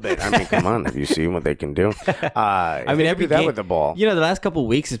 a little bit. I mean, come on, have you seen what they can do? I mean, every game with the ball. The last couple of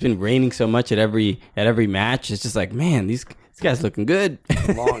weeks it's been raining so much at every match. It's just like, man, these guy's looking good.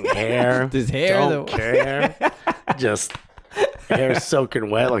 Long hair. His hair. Don't care. Just hair soaking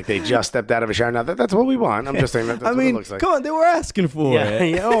wet, like they just stepped out of a shower. Now that's what we want. I'm just saying that's what it looks like. Come on, they were asking for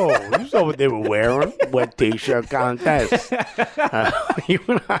it. You saw what they were wearing. Wet t-shirt contest. You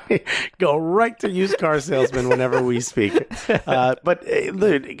and I go right to used car salesman whenever we speak. But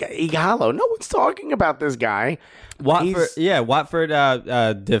Ighalo, no one's talking about this guy. Watford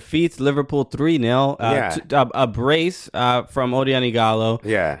defeats Liverpool 3-0. A brace from Odion Ighalo.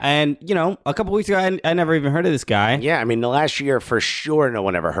 Yeah. And, a couple weeks ago, I never even heard of this guy. Yeah, I mean, the last year, for sure, no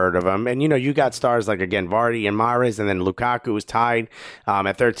one ever heard of him. And, you got stars like, again, Vardy and Mahrez, and then Lukaku was tied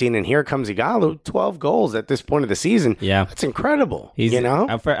at 13. And here comes Ighalo, 12 goals at this point of the season. Yeah. That's incredible,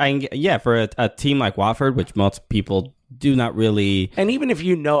 For a team like Watford, which most people do not really. And even if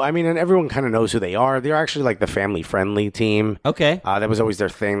and everyone kind of knows who they are. They're actually like the family-friendly team. Okay. That was always their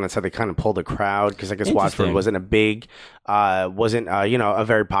thing. That's how they kind of pulled a crowd, because I guess Watford wasn't a big, a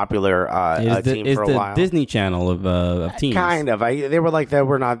very popular team for a while. It's the Disney Channel of teams. Kind of. They were like that.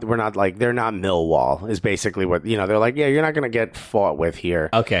 We're not like, they're not Millwall is basically what, they're like, yeah, you're not going to get fought with here.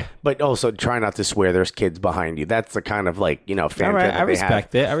 Okay. But also try not to swear, there's kids behind you. That's the kind of fanfare that I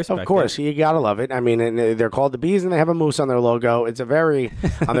respect it. Of course. You got to love it. I mean, and they're called the Bees, and they have a moose on their logo. It's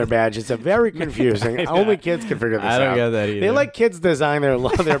on their badge. It's a very confusing. Only kids can figure this out. I don't get that either. They let kids design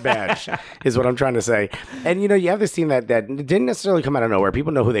their badge, is what I'm trying to say. And you have this team that didn't necessarily come out of nowhere.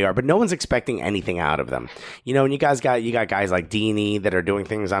 People know who they are, but no one's expecting anything out of them. And you got guys like Deeney that are doing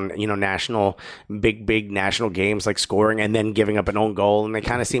things on national big national games, like scoring and then giving up an own goal, and they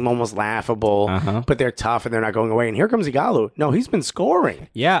kind of seem almost laughable, but they're tough and they're not going away. And here comes Ighalo. No, he's been scoring.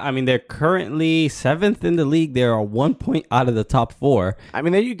 Yeah, I mean, they're currently 7th in the league. They are 1 point out of the top 4. I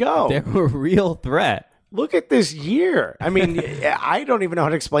mean, there you go. They're a real threat. Look at this year. I mean, I don't even know how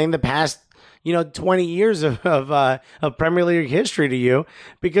to explain the past 20 years of Premier League history to you,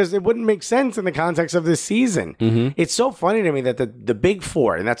 because it wouldn't make sense in the context of this season. Mm-hmm. It's so funny to me that the big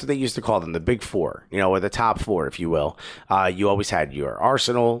four, and that's what they used to call them, the big four, or the top four, if you will. You always had your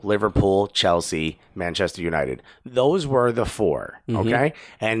Arsenal, Liverpool, Chelsea, Manchester United. Those were the four, okay?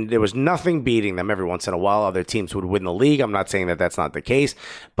 And there was nothing beating them. Every once in a while, other teams would win the league. I'm not saying that that's not the case,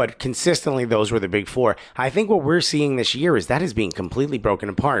 but consistently, those were the big four. I think what we're seeing this year is that is being completely broken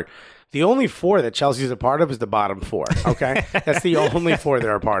apart. The only four that Chelsea's a part of is the bottom four, okay? That's the only four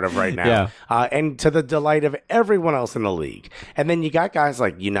they're a part of right now. Yeah. And to the delight of everyone else in the league. And then you got guys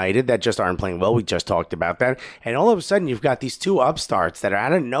like United that just aren't playing well. We just talked about that. And all of a sudden, you've got these two upstarts that are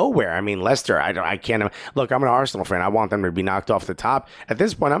out of nowhere. I mean, Leicester, I can't... Look, I'm an Arsenal fan. I want them to be knocked off the top. At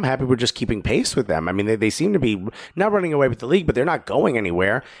this point, I'm happy we're just keeping pace with them. I mean, they seem to be not running away with the league, but they're not going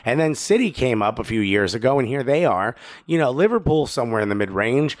anywhere. And then City came up a few years ago, and here they are. Liverpool somewhere in the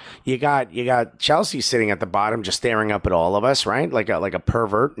mid-range. You got Chelsea sitting at the bottom, just staring up at all of us, right? Like a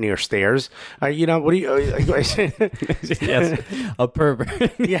pervert near stairs. What do you? Yes, a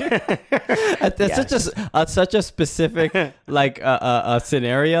pervert. Yeah, that's such a specific a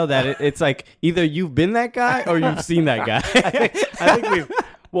scenario that it's like either you've been that guy or you've seen that guy. I think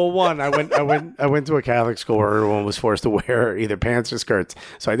Well, one, I went to a Catholic school where everyone was forced to wear either pants or skirts.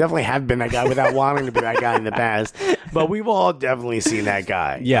 So I definitely have been that guy without wanting to be that guy in the past. But we've all definitely seen that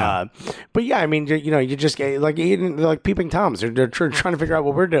guy. Yeah. But yeah, I mean, you just get like peeping Toms. They're trying to figure out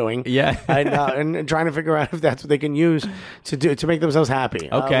what we're doing. Yeah. and trying to figure out if that's what they can use to make themselves happy.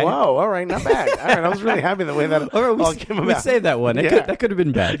 Okay. Whoa. All right. Not bad. All right. I was really happy the way that All right, all came about. we saved that one. That could have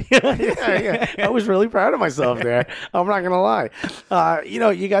been bad. yeah. I was really proud of myself there. I'm not gonna lie.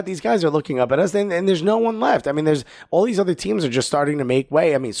 You got these guys are looking up at us, and there's no one left. I mean, there's all these other teams are just starting to make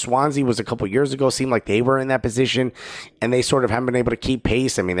way. I mean, Swansea was a couple years ago, seemed like they were in that position, and they sort of haven't been able to keep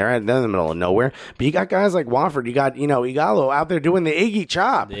pace. I mean, they're in the middle of nowhere. But you got guys like Watford. You got Igalo out there doing the Iggy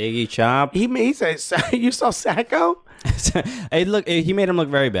Chop. The Iggy Chop. He says, you saw Sacco? Hey, look, he made him look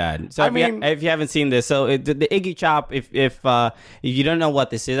very bad. So if you haven't seen this, so the Iggy Chop, if you don't know what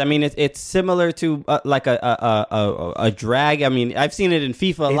this is, I mean, it's similar to like a drag. I mean, I've seen it in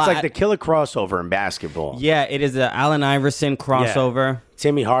FIFA a lot. It's like the killer crossover in basketball. Yeah, it is the Allen Iverson crossover. Yeah.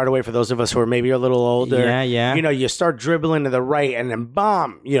 Timmy Hardaway, for those of us who are maybe a little older. Yeah. You start dribbling to the right, and then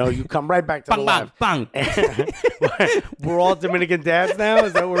bomb. You come right back to the left. Bang. We're all Dominican dads now.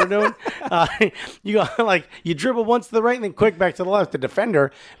 Is that what we're doing? You go you dribble once to the right, and then quick back to the left. The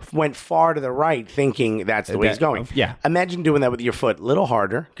defender went far to the right, thinking that's the way he's going. Yeah. Imagine doing that with your foot, a little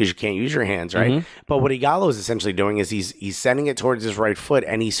harder because you can't use your hands, right? Mm-hmm. But what Igalo is essentially doing is he's sending it towards his right foot,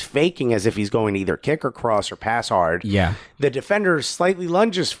 and he's faking as if he's going to either kick or cross or pass hard. Yeah. The defender slightly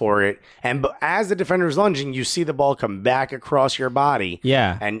lunges for it, and as the defender is lunging, you see the ball come back across your body.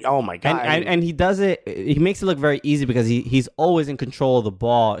 Yeah. And oh my God. And he does it, he makes it look very easy because he's always in control of the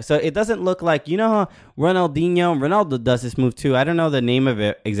ball. So it doesn't look like, how Ronaldo does this move too. I don't know the name of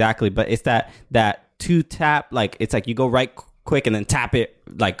it exactly, but it's that two tap, like it's like you go right quick and then tap it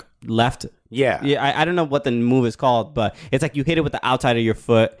like left. Yeah. I don't know what the move is called, but it's like you hit it with the outside of your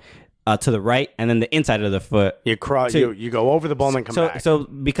foot to the right, and then the inside of the foot. You cross. You go over the ball and then come back. So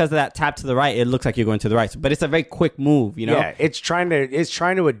because of that tap to the right, it looks like you're going to the right. But it's a very quick move, Yeah, it's trying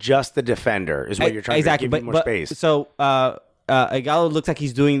to adjust the defender. Is what you're trying to give you more space. So Igalo looks like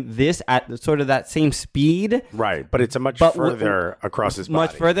he's doing this at sort of that same speed, right? But it's a much further across his body,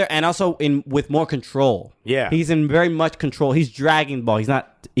 much further, and also with more control. Yeah, he's in very much control. He's dragging the ball.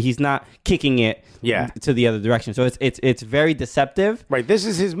 He's not kicking it. Yeah. To the other direction. So it's very deceptive. Right. This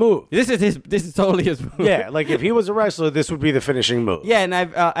is his move. This is totally his move. Yeah. Like if he was a wrestler, this would be the finishing move. Yeah, and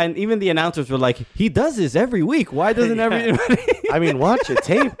and even the announcers were like, he does this every week. Why doesn't everybody? I mean, watch your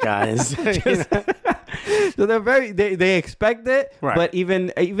tape, guys. So they're they expect it, right. But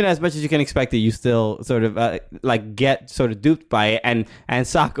even as much as you can expect it, you still sort of get sort of duped by it. And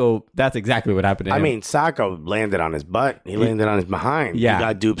Sacco, that's exactly what happened to him. I mean, Sacco landed on his butt. He landed on his behind. Yeah. He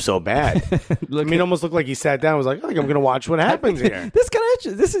got duped so bad. It almost looked like he sat down and was like, I think I'm going to watch what happens here. This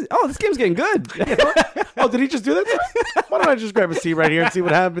game's getting good. Oh, did he just do that to me? Why don't I just grab a seat right here and see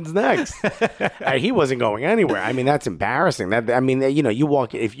what happens next? He wasn't going anywhere. I mean, that's embarrassing. You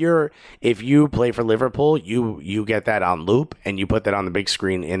walk, if you play for Liverpool, you get that on loop and you put that on the big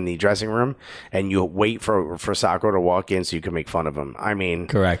screen in the dressing room and you wait for Sacco to walk in so you can make fun of him. I mean,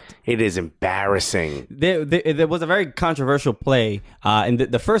 correct. It is embarrassing. There was a very controversial play in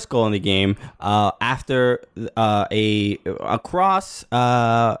the first goal in the game after a cross.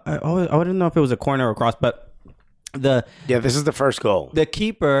 I don't know if it was a corner or a cross, but this is the first goal. The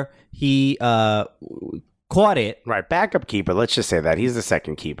keeper, he caught it. Right, backup keeper. Let's just say that he's the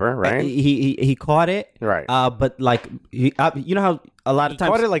second keeper, right? He caught it. Right. But like you know how a lot of times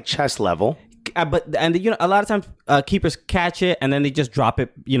caught it like chest level. But a lot of times keepers catch it and then they just drop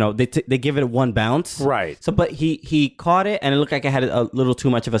it. They give it one bounce. Right. So, but he caught it and it looked like it had a little too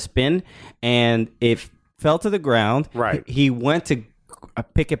much of a spin and it fell to the ground. Right. He went to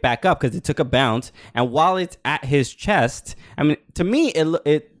pick it back up because it took a bounce, and while it's at his chest, I mean, to me,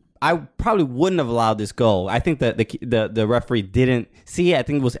 I probably wouldn't have allowed this goal. I think that the referee didn't see it. I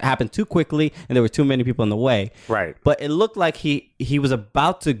think it happened too quickly, and there were too many people in the way. Right. But it looked like he was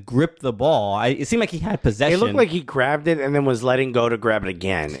about to grip the ball. It seemed like he had possession. It looked like he grabbed it and then was letting go to grab it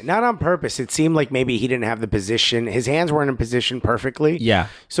again. Not on purpose. It seemed like maybe he didn't have the position. His hands weren't in position perfectly. Yeah.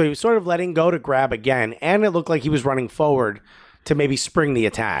 So he was sort of letting go to grab again, and it looked like he was running forward to maybe spring the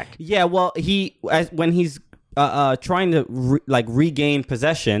attack. Yeah, well, when he's trying to regain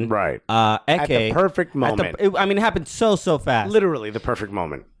possession, right? Eke, at the perfect moment. it happened so fast. Literally the perfect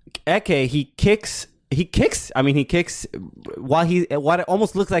moment. Eke, he kicks. I mean, he kicks while it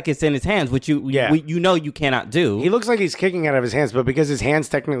almost looks like it's in his hands, which you cannot do. He looks like he's kicking out of his hands, but because his hands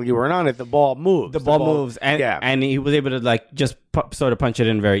technically weren't on it, the ball moves. The ball moves, and he was able to just sort of punch it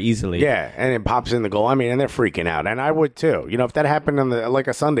in very easily. Yeah, and it pops in the goal. I mean, and they're freaking out, and I would too. You know, if that happened in like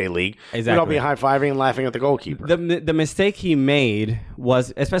a Sunday league, we'd all be high-fiving and laughing at the goalkeeper. The mistake he made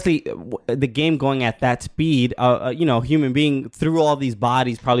was, especially the game going at that speed, human being through all these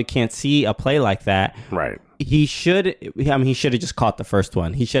bodies probably can't see a play like that. Right. He should have just caught the first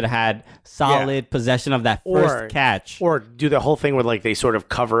one. He should have had solid possession of that first catch. Or do the whole thing where like they sort of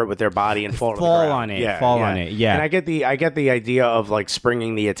cover it with their body and fall on it. On it. Yeah. And I get the idea of like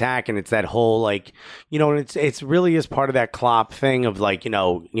springing the attack, and it's that whole like, you know, it's really is part of that Klopp thing of like, you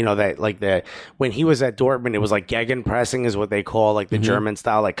know that like when he was at Dortmund, it was like gegenpressing is what they call like the German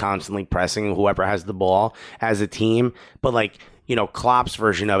style, like constantly pressing whoever has the ball as a team. But like, you know, Klopp's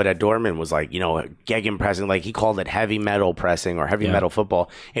version of it at Dortmund was like, you know, gegenpressing, like he called it heavy metal pressing or heavy metal football.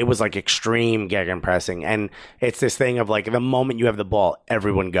 It was like extreme gegenpressing. And it's this thing of like, the moment you have the ball,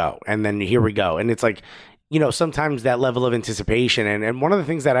 everyone go. And then here we go. And it's like, you know, sometimes that level of anticipation. And one of the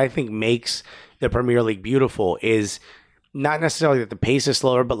things that I think makes the Premier League beautiful is not necessarily that the pace is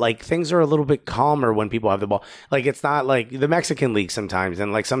slower, but like things are a little bit calmer when people have the ball. Like it's not like the Mexican league sometimes,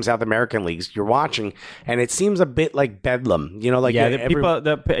 and like some South American leagues you're watching, and it seems a bit like bedlam. You know, like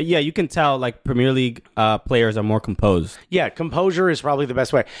you can tell like Premier League players are more composed. Yeah, composure is probably the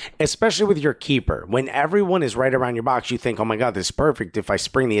best way, especially with your keeper. When everyone is right around your box, you think, "Oh my God, this is perfect. If I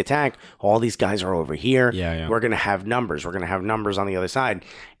spring the attack, all these guys are over here. We're gonna have numbers. We're gonna have numbers on the other side."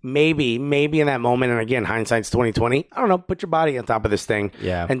 Maybe in that moment, and again, hindsight's 20/20. I don't know. Put your body on top of this thing,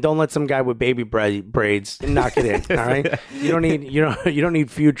 and don't let some guy with baby braids knock it in. All right, you don't need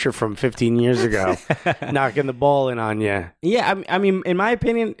Future from 15 years ago knocking the ball in on you. Yeah, I mean, in my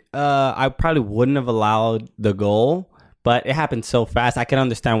opinion, I probably wouldn't have allowed the goal, but it happened so fast. I can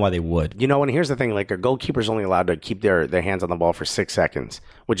understand why they would. You know, and here's the thing: like a goalkeeper's only allowed to keep their hands on the ball for 6 seconds,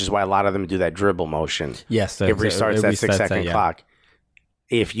 which is why a lot of them do that dribble motion. Yes, it restarts that 6 second clock.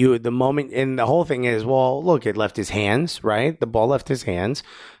 If you, the moment, and the whole thing is, well, look, it left his hands, right? The ball left his hands.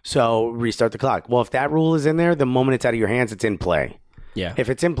 So restart the clock. Well, if that rule is in there, the moment it's out of your hands, it's in play. Yeah. If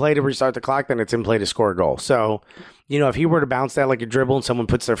it's in play to restart the clock, then it's in play to score a goal. So, you know, if he were to bounce that like a dribble and someone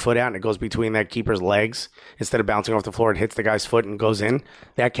puts their foot out and it goes between that keeper's legs, instead of bouncing off the floor, it hits the guy's foot and goes in,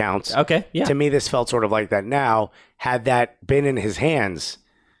 that counts. Okay, yeah. To me, this felt sort of like that. Now, had that been in his hands,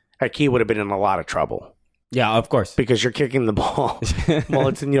 Aki would have been in a lot of trouble. Yeah, of course. Because you're kicking the ball. Well,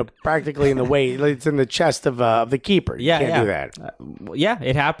 it's in, practically in the way. It's in the chest of the keeper. You can't do that.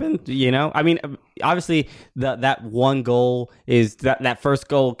 It happened. You know, I mean, obviously that one goal is that first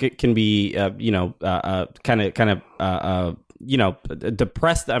goal can be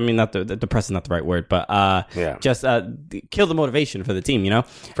depressed. I mean, not depressed is not the right word, but just kill the motivation for the team. You know,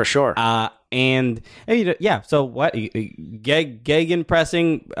 for sure. So what? Gegen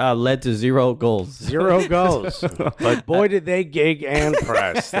pressing led to 0 goals. 0 goals. But boy, did they gig and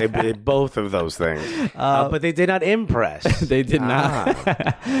press. They did both of those things. But they did not impress. They did not.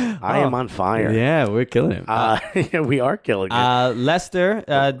 I am on fire. Yeah, we're killing him. We are killing it.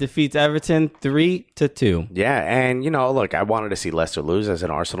 Leicester defeats Everton 3-2. Yeah, and look, I wanted to see Leicester lose as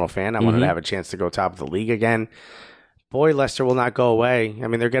an Arsenal fan. I wanted to have a chance to go top of the league again. Boy, Leicester will not go away. I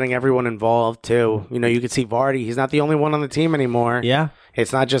mean, they're getting everyone involved, too. You can see Vardy. He's not the only one on the team anymore. Yeah.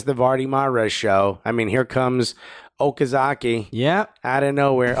 It's not just the Vardy Mahrez show. I mean, here comes Okazaki. Yeah. Out of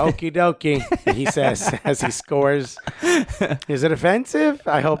nowhere. Okie dokie, he says as he scores. Is it offensive?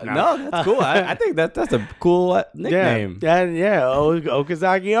 I hope not. No, that's cool. I think that's a cool nickname. Yeah.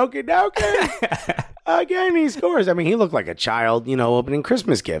 Okazaki, okie dokie. Again, he scores. I mean, he looked like a child, opening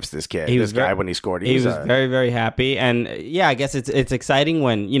Christmas gifts, this kid. When he scored. He was very, very happy. And, I guess it's exciting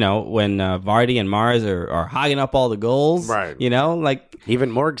when Vardy and Mahrez are hogging up all the goals. Right.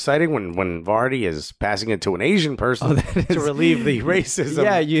 Even more exciting when Vardy is passing it to an Asian person to relieve the racism.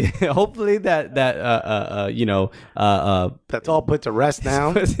 Yeah, hopefully that that's all put to rest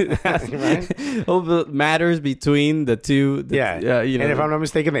now. Right? Hope it matters between the two. And if I'm not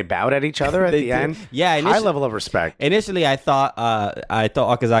mistaken, they bowed at each other at the end. Yeah, high level of respect. Initially, I thought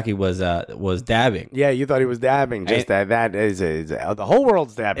Okazaki was dabbing. Yeah, you thought he was dabbing. Just that is the whole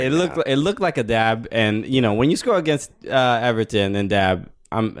world's dabbing. It looked like a dab, and when you score against Everton and dab,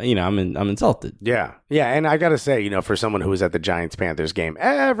 I'm insulted. Yeah, and I gotta say, for someone who was at the Giants-Panthers game,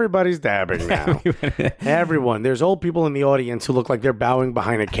 everybody's dabbing now. Everyone. There's old people in the audience who look like they're bowing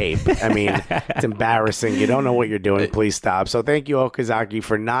behind a cape. I mean, it's embarrassing. You don't know what you're doing. Please stop. So thank you, Okazaki,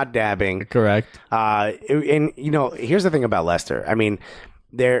 for not dabbing. Correct. And here's the thing about Leicester. I mean,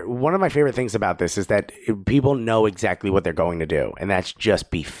 one of my favorite things about this is that people know exactly what they're going to do, and that's just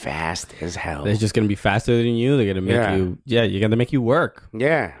be fast as hell. They're just going to be faster than you. They're going to make you. Yeah, you're going to make you work.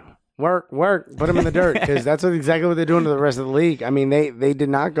 Yeah. Work, put them in the dirt, because that's exactly what they're doing to the rest of the league. I mean, they did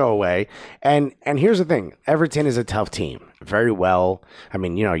not go away. And here's the thing. Everton is a tough team. Very well. I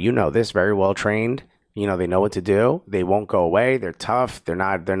mean, you know this, very well trained. They know what to do. They won't go away. They're tough. They're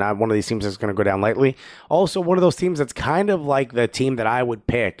not one of these teams that's going to go down lightly. Also, one of those teams that's kind of like the team that I would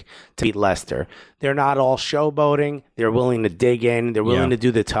pick to beat Leicester. They're not all showboating. They're willing to dig in. They're willing to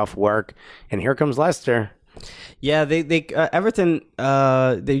do the tough work. And here comes Leicester. Yeah, they Everton,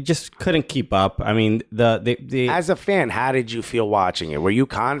 they just couldn't keep up. I mean, the as a fan, how did you feel watching it? Were you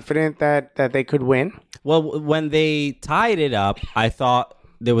confident that they could win? Well, when they tied it up, I thought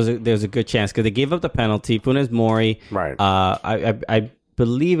there was a good chance, because they gave up the penalty. Funes Mori, right? I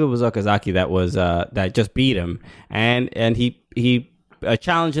believe it was Okazaki that just beat him, and he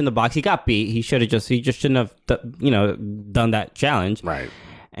challenged in the box. He got beat. He just shouldn't have done that challenge, right?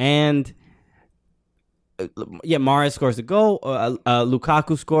 And Mahrez scores the goal.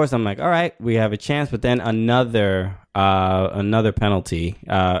 Lukaku scores. I'm like, all right, we have a chance. But then another penalty,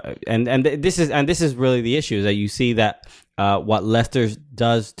 and this is really the issue, is that you see that what Leicester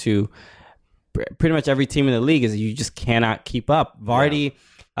does to pretty much every team in the league is you just cannot keep up. Vardy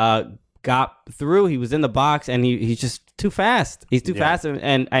got through. He was in the box, and he's just too fast. He's too fast,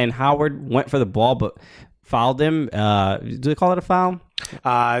 and Howard went for the ball, but fouled him. Do they call it a foul?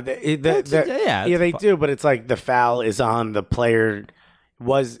 They do, but it's like the foul is on the player.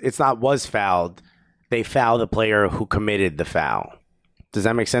 It's not was fouled. They foul the player who committed the foul. Does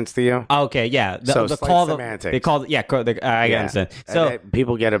that make sense to you? Okay, yeah. The call semantics. They called, I understand. So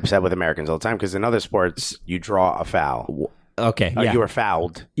people get upset with Americans all the time, because in other sports you draw a foul. Okay, you are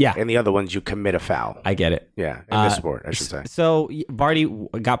fouled. Yeah. In the other ones, you commit a foul. I get it. Yeah, in this sport, I should say. So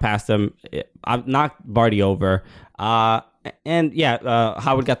Vardy got past him. I knocked Vardy over. And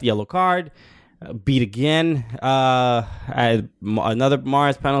Howard got the yellow card. Beat again. Another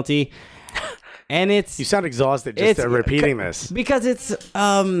Mahrez penalty. And you sound exhausted just repeating this, because it's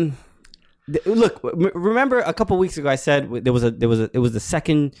look. Remember a couple weeks ago I said it was the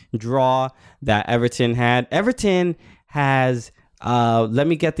second draw that Everton had. Everton has let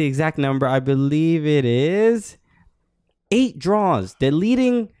me get the exact number. I believe it is 8 draws. They're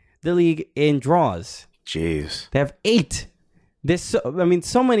leading the league in draws. Jeez, they have 8. There's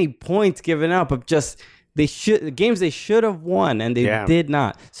so many points given up of just. Games they should have won, and they did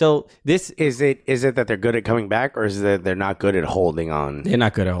not. So this is it that they're good at coming back, or is it that they're not good at holding on? They're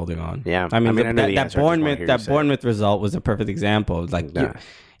not good at holding on. Yeah, I mean that Bournemouth result was a perfect example. Like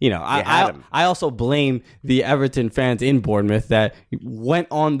I also blame the Everton fans in Bournemouth that went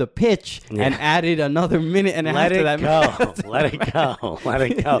on the pitch and added another minute and a half to that. Let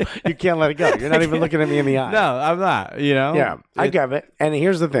it go. You can't let it go. You're not even looking at me in the eye. No, I'm not. Yeah, I get it. And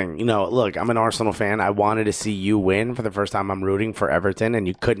here's the thing. Look, I'm an Arsenal fan. I wanted to see you win for the first time. I'm rooting for Everton, and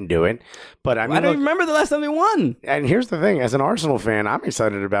you couldn't do it. But I don't remember the last time they won. And here's the thing. As an Arsenal fan, I'm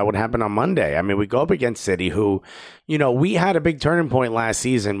excited about what happened on Monday. I mean, we go up against City, who, we had a big turning point last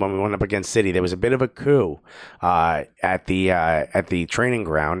season when we went up against City. There was a bit of a coup at the training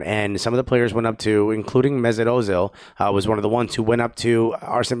ground, and some of the players went up to, including Mesut Ozil, was one of the ones who went up to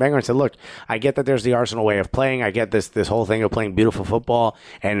Arsene Wenger and said, "Look, I get that there's the Arsenal way of playing. I get this whole thing of playing beautiful football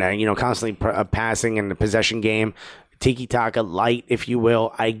and constantly passing and the possession game." Tiki-taka light, if you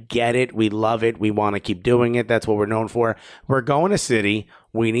will. I get it. We love it. We want to keep doing it. That's what we're known for. We're going to City.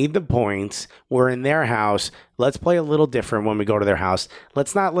 We need the points. We're in their house. Let's play a little different when we go to their house.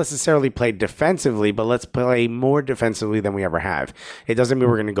 Let's not necessarily play defensively, but let's play more defensively than we ever have. It doesn't mean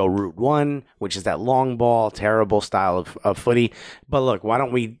we're going to go route one, which is that long ball, terrible style of footy. But look, why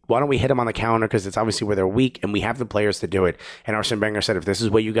don't we hit them on the counter, because it's obviously where they're weak, and we have the players to do it. And Arsene Wenger said, if this is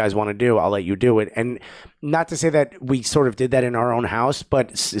what you guys want to do, I'll let you do it. And not to say that we sort of did that in our own house,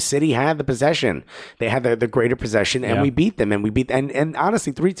 but City had the possession. They had the greater possession, and we beat them. And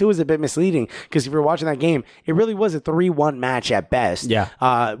honestly, 3-2 is a bit misleading, because if you're watching that game, it really was a 3-1 match at best. Yeah.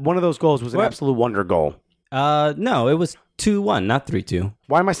 One of those goals was an absolute wonder goal. No, it was 2-1, not 3-2.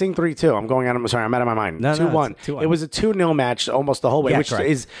 Why am I saying 3-2? I'm out of my mind. No, 2-1. 2-1. It was a 2-0 match almost the whole way, which correct.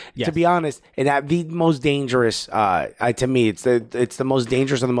 is, to be honest, the most dangerous. To me, it's the most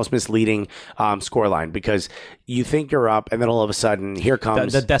dangerous and the most misleading scoreline, because you think you're up, and then all of a sudden, here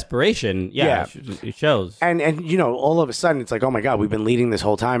comes the desperation. Yeah, it shows. And all of a sudden, it's like, oh my God, we've been leading this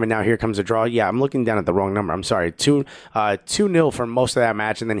whole time, and now here comes a draw. Yeah, I'm looking down at the wrong number. I'm sorry. 2-0 for most of that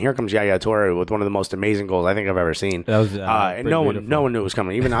match, and then here comes Yaya Toure with one of the most amazing goals I think I've ever seen. That was and no one knew it was coming.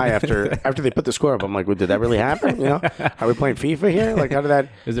 coming. Even after they put the score up, I'm like, well, did that really happen? You know, are we playing FIFA here? Like, how did that?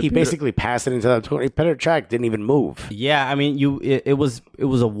 He basically passed it into that 20. Petr Cech didn't even move. Yeah, I mean, it was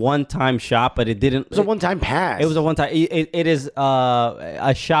a one-time shot, but it didn't. It was a one-time pass. It was a one-time. It is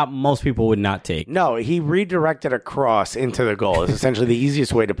a shot most people would not take. No, he redirected a cross into the goal. It's essentially the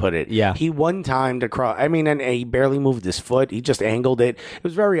easiest way to put it. Yeah, he one-timed a cross. I mean, and he barely moved his foot. He just angled it. It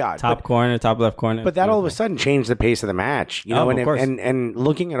was very odd. Top left corner. But that all of a sudden changed the pace of the match. You know, of course. And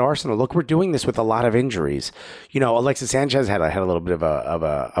looking at Arsenal, look, we're doing this with a lot of injuries. You know, Alexis Sanchez had a little bit of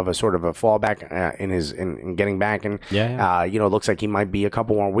a sort of a fallback in getting back, and you know, it looks like he might be a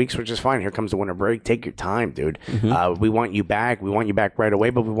couple more weeks, which is fine. Here comes the winter break. Take your time, dude. We want you back. We want you back right away,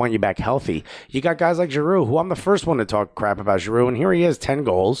 but we want you back healthy. You got guys like Giroud, who I'm the first one to talk crap about Giroud, and here he is, 10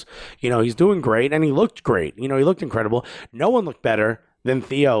 goals. You know, he's doing great, and he looked great. You know, he looked incredible. No one looked better than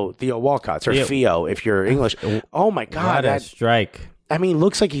Theo Walcott, or Theo, if you're English. Oh my God, that strike! I mean,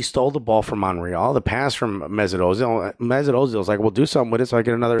 looks like he stole the ball from Monreal. The pass from Mesut Ozil. Mesut Ozil's like, well, do something with it so I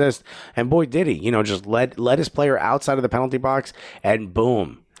get another assist. And boy, did he! You know, just led his player outside of the penalty box, and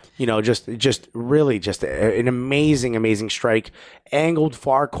boom. You know, just really just an amazing strike. Angled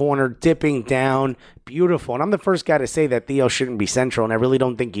far corner, dipping down, beautiful. And I'm the first guy to say that Theo shouldn't be central, and I really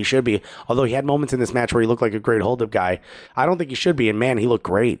don't think he should be. Although he had moments in this match where he looked like a great hold-up guy, I don't think he should be. And man, he looked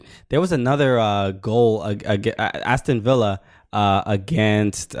great. There was another goal, Aston Villa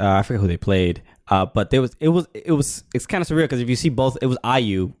against I forget who they played. But it's kind of surreal because if you see both, it was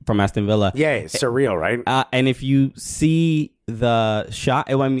Ayew from Aston Villa. Yeah, it's surreal, right? And if you see the shot,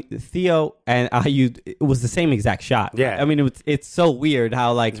 I mean, Theo and Ayew, it was the same exact shot. Yeah, I mean, it's so weird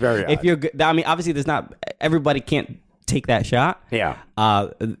how like it's very if odd. you're, I mean, obviously there's not everybody can't take that shot. Yeah,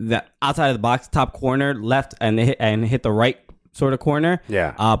 the outside of the box, top corner, left, and hit the right sort of corner.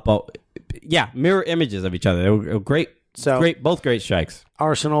 Yeah, but yeah, mirror images of each other. They were great. So both great strikes.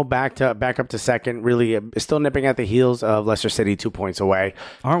 Arsenal back up to second, really still nipping at the heels of Leicester City, 2 points away.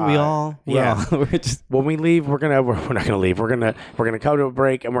 Aren't we all? We're just when we leave, we're not gonna leave. We're gonna come to a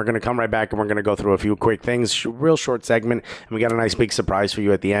break, and we're gonna come right back, and we're gonna go through a few quick things. Real short segment, and we got a nice big surprise for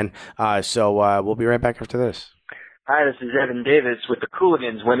you at the end. So we'll be right back after this. Hi, this is Evan Davis with the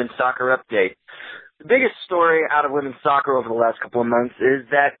Cooligans Women's Soccer Update. The biggest story out of women's soccer over the last couple of months is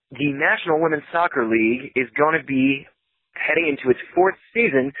that the National Women's Soccer League is going to be heading into its 4th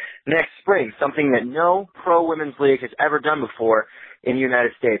season next spring, something that no pro women's league has ever done before in the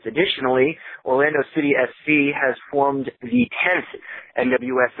United States. Additionally, Orlando City SC has formed the 10th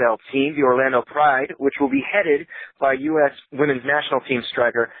NWSL team, the Orlando Pride, which will be headed by U.S. women's national team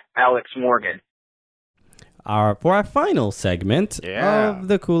striker Alex Morgan. For our final segment of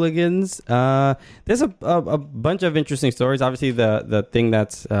the Cooligans, there's a bunch of interesting stories. Obviously, the thing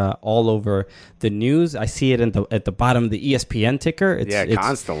that's all over the news. I see it at the bottom of the ESPN ticker. It's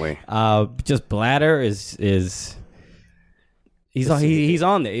constantly. Just Blatter is. He's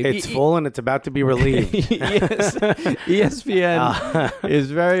on there. It's full and it's about to be relieved. Yes, ESPN is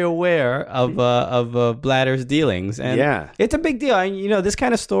very aware of Blatter's dealings, and it's a big deal. And you know, this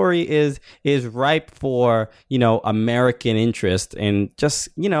kind of story is ripe for American interest, and just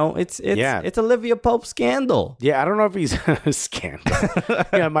it's Olivia Pope's scandal. Yeah, I don't know if he's a scandal.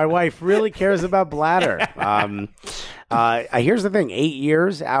 Yeah, my wife really cares about Blatter. Here's the thing: 8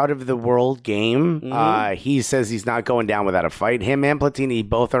 years out of the world game, he says he's not going down without a fight. Him and Platini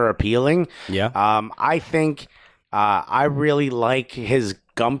both are appealing. Yeah. I think I really like his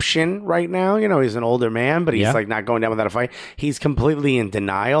gumption right now. You know, he's an older man, but he's like not going down without a fight. He's completely in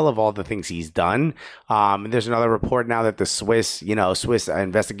denial of all the things he's done. There's another report now that the Swiss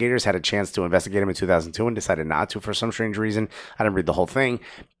investigators had a chance to investigate him in 2002 and decided not to for some strange reason. I didn't read the whole thing.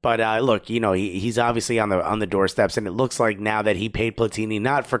 But look, he's obviously on the doorsteps, and it looks like now that he paid Platini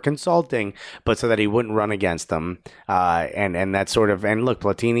not for consulting, but so that he wouldn't run them. And that sort of, and look,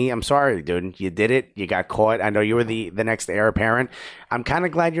 Platini, I'm sorry, dude, you did it, you got caught. I know you were the next heir apparent. I'm kind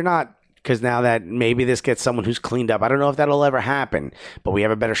of glad you're not. Because now that maybe this gets someone who's cleaned up. I don't know if that'll ever happen, but we have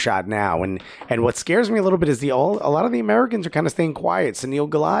a better shot now. And what scares me a little bit is a lot of the Americans are kind of staying quiet. Sunil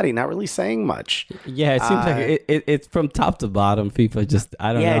Gulati not really saying much. Yeah, it seems like it's from top to bottom. FIFA just,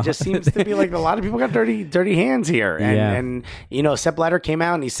 I don't know. Yeah, it just seems to be like a lot of people got dirty hands here. And Sepp Blatter came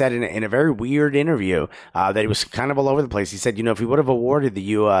out and he said in a very weird interview that he was kind of all over the place. He said, if we would have awarded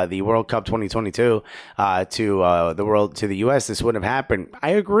the World Cup 2022 to the U.S., this wouldn't have happened.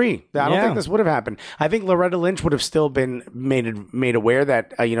 I agree. I don't think this would have happened. I think Loretta Lynch would have still been made aware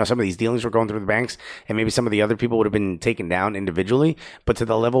that some of these dealings were going through the banks, and maybe some of the other people would have been taken down individually. But to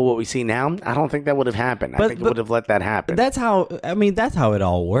the level what we see now, I don't think that would have happened. I think it would have let that happen. That's how it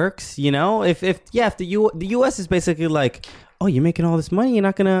all works. If the U.S. is basically like, "Oh, you're making all this money. You're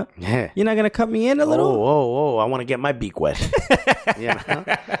not gonna cut me in a little." Oh! I want to get my beak wet. You know?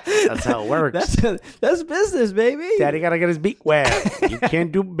 That's how it works. That's business, baby. Daddy gotta get his beak wet. You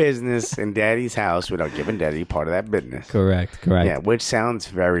can't do business in Daddy's house without giving Daddy part of that business. Correct. Yeah, which sounds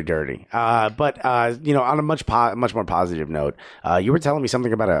very dirty. But on a much more positive note, you were telling me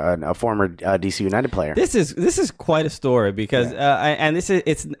something about a former DC United player. This is quite a story because and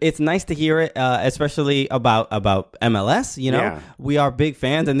it's nice to hear it, especially about MLS. We are big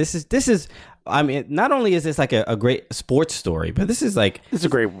fans, and this is. I mean, not only is this like a great sports story, but this is a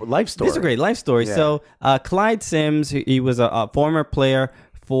great life story. This is a great life story. Yeah. So Clyde Sims, he was a former player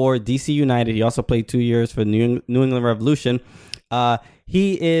for DC United. He also played 2 years for New England Revolution.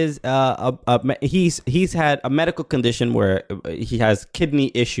 He is he's had a medical condition where he has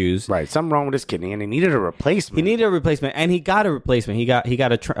kidney issues. Right, something wrong with his kidney, and he needed a replacement. And he got a replacement. He got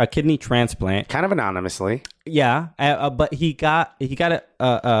a kidney transplant, kind of anonymously. Yeah, but he got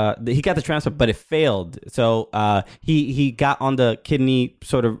the transplant, but it failed. So he got on the kidney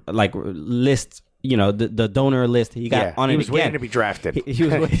sort of like list. The donor list. He got on it again. He was waiting to be drafted. He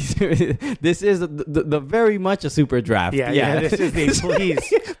was waiting. This is the very much a super draft. Yeah. This is the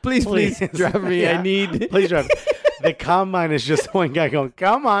please draft me. Yeah. I need. Please draft. The combine is just one guy going,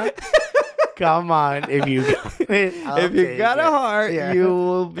 come on. If you got a heart,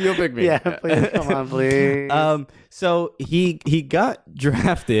 you'll pick me. Yeah, please, come on, please. So he got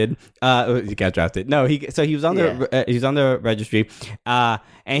drafted. He got drafted. No, he was on the registry, and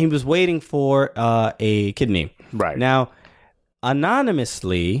he was waiting for a kidney. Right now,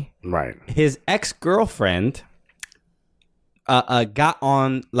 anonymously, right, his ex-girlfriend got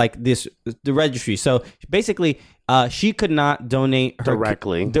on the registry. So basically, she could not donate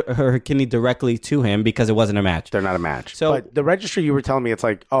her kidney directly to him because it wasn't a match. They're not a match. So, but the registry, you were telling me, it's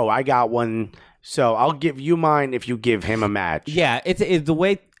like, oh, I got one, so I'll give you mine if you give him a match. Yeah, it's the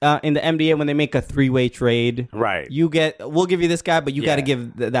way in the NBA when they make a three-way trade. Right. We'll give you this guy, but you got to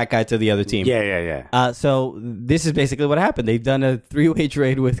give that guy to the other team. Yeah. So this is basically what happened. They've done a three-way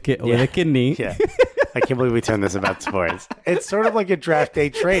trade with a kidney. Yeah. I can't believe we turned this about sports. It's sort of like a draft day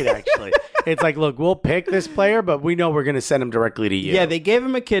trade, actually. It's like, look, we'll pick this player, but we know we're going to send him directly to you. Yeah, they gave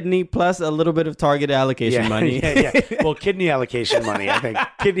him a kidney plus a little bit of target allocation money. Yeah. Well, kidney allocation money, I think.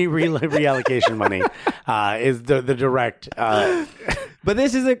 Kidney reallocation money is the direct. But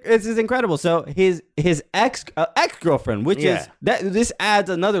this is incredible. So his ex-girlfriend, which is this adds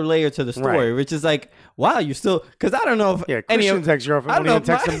another layer to the story, which is like, wow, you still, because I don't know if Christian's ex-girlfriend won't even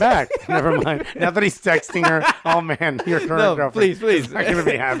text him back. Never mind. Now that he's texting her, oh man, your current girlfriend. Please, not going to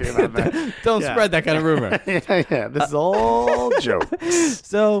be happy about that. Don't spread that kind of rumor. Yeah. This is all jokes.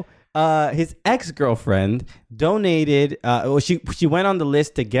 So his ex-girlfriend donated. She went on the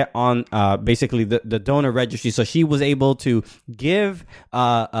list to get on basically the donor registry, so she was able to give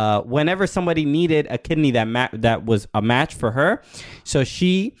whenever somebody needed a kidney that was a match for her. So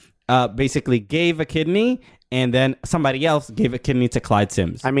she basically gave a kidney. And then somebody else gave a kidney to Clyde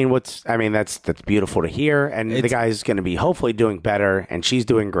Sims. I mean, that's beautiful to hear. And the guy's going to be hopefully doing better, and she's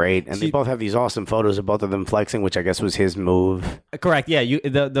doing great. And they both have these awesome photos of both of them flexing, which I guess was his move. Correct. Yeah.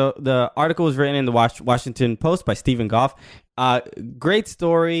 The article was written in the Washington Post by Stephen Goff. Great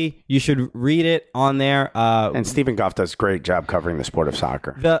story. You should read it on there. And Stephen Goff does a great job covering the sport of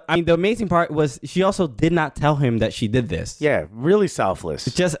soccer. The amazing part was she also did not tell him that she did this. Yeah, really selfless.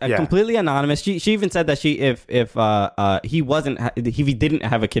 Just completely anonymous. She even said that if he didn't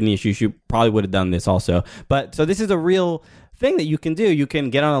have a kidney issue, she probably would have done this also. But so this is a real thing that you can do. You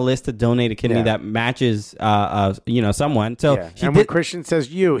can get on a list to donate a kidney that matches someone. So when Christian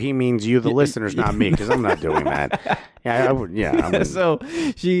says you, he means you, the listeners, not me, because I'm not doing that. So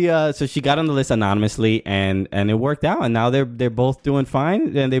she got on the list anonymously, and it worked out, and now they're both doing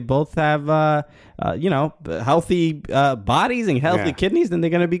fine, and they both have healthy bodies and healthy kidneys. Then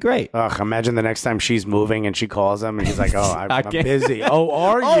they're gonna be great. Imagine the next time she's moving and she calls him and he's like, "Oh, I'm busy." Oh,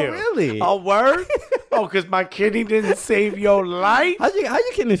 are you? Oh, really? Oh, word? Oh, because my kidney didn't save your life. How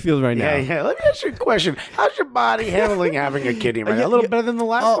your kidney feels right now? Yeah. Let me ask you a question. How's your body handling having a kidney right now? A little better than the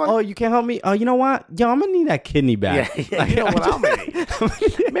last one? Oh, you can't help me? Oh, you know what? Yo, I'm gonna need that kidney back. Yeah, you know what I'm gonna need.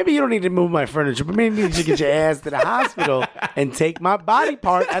 Maybe you don't need to move my furniture, but maybe you need to get your ass to the hospital and take my body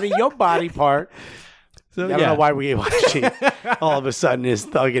part out of your body part. So, I don't know why we all of a sudden is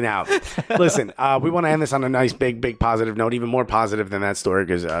thugging out. Listen, we want to end this on a nice, big positive note, even more positive than that story,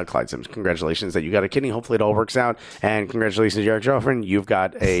 because Clyde Sims, congratulations that you got a kidney. Hopefully it all works out. And congratulations to your girlfriend. You've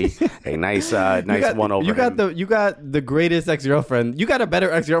got a nice one over him. You got the greatest ex-girlfriend. You got a better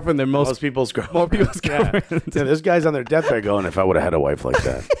ex-girlfriend than most people's girlfriends. Yeah, there's guys on their deathbed going, if I would have had a wife like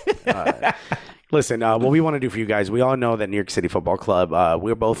that. Listen, what we want to do for you guys, we all know that New York City Football Club,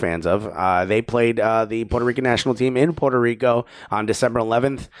 we're both fans of. They played the Puerto Rican national team in Puerto Rico on December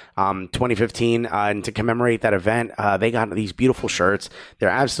 11th, 2015. And to commemorate that event, they got these beautiful shirts. They're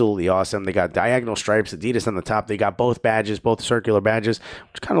absolutely awesome. They got diagonal stripes, Adidas on the top. They got both badges, both circular badges,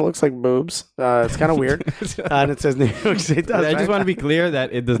 which kind of looks like boobs. It's kind of weird. And it says New York City. Does, I just want to be clear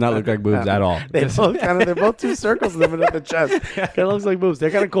that it does not look like boobs at all. They're both two circles in the middle of the chest. Kind of looks like boobs.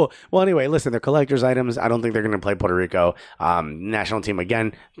 They're kind of cool. Well, anyway, listen, they're collector's items. I don't think they're going to play Puerto Rico national team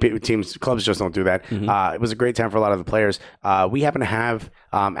again. Clubs just don't do that. It was a great time for a lot of the players. We happen to have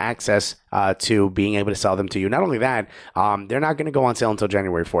access to being able to sell them to you. Not only that, they're not going to go on sale until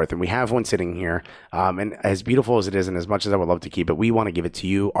January 4th, and we have one sitting here. And as beautiful as it is, and as much as I would love to keep it, we want to give it to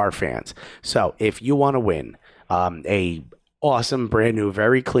you, our fans. So if you want to win a awesome, brand new,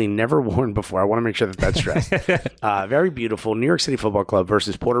 very clean, never worn before. I want to make sure that that's stressed. Very beautiful New York City Football Club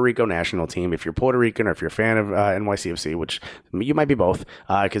versus Puerto Rico national team. If you're Puerto Rican or if you're a fan of NYCFC, which you might be both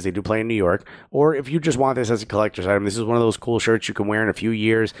because they do play in New York, or if you just want this as a collector's item, this is one of those cool shirts you can wear in a few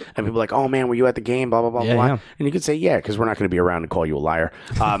years. And people are like, oh man, were you at the game? Blah, blah, blah, blah. Yeah. And you could say, yeah, because we're not going to be around and call you a liar.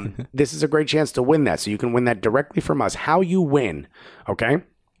 This is a great chance to win that. So you can win that directly from us. How you win, okay?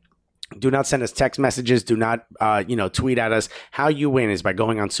 Do not send us text messages. Do not, tweet at us. How you win is by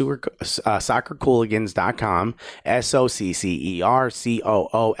going on soccercooligans.com,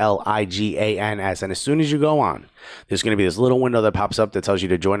 SOCCERCOOLIGANS. And as soon as you go on, there's going to be this little window that pops up that tells you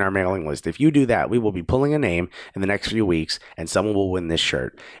to join our mailing list. If you do that, we will be pulling a name in the next few weeks, and someone will win this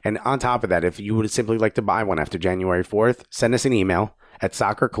shirt. And on top of that, if you would simply like to buy one after January 4th, send us an email at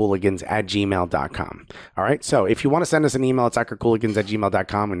soccercooligans@gmail.com. All right. So if you want to send us an email at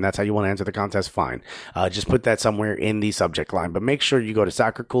soccercooligans@gmail.com and that's how you want to enter the contest, fine. Just put that somewhere in the subject line. But make sure you go to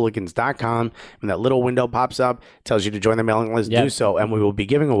soccercooligans.com. When that little window pops up, tells you to join the mailing list, do so. And we will be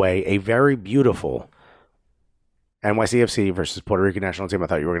giving away a very beautiful NYCFC versus Puerto Rican national team. I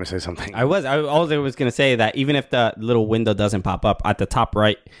thought you were going to say something. I was going to say that even if the little window doesn't pop up at the top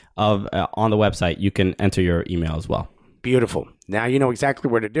right of on the website, you can enter your email as well. Beautiful. Now you know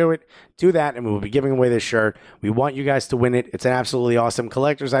exactly where to do it. Do that, and we will be giving away this shirt. We want you guys to win it. It's an absolutely awesome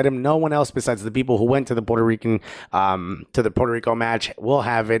collector's item. No one else besides the people who went to the Puerto Rico match will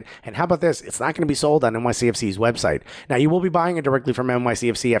have it. And how about this? It's not going to be sold on NYCFC's website. Now, you will be buying it directly from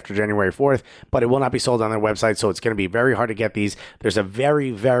NYCFC after January 4th, but it will not be sold on their website, so it's going to be very hard to get these. There's a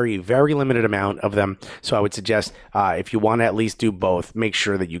very, very, very limited amount of them, so I would suggest if you want to at least do both, make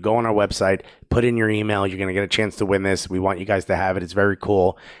sure that you go on our website, put in your email. You're going to get a chance to win this. We want you guys to have it. It's very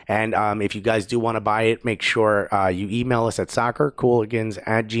cool. And if you guys do want to buy it, make sure you email us at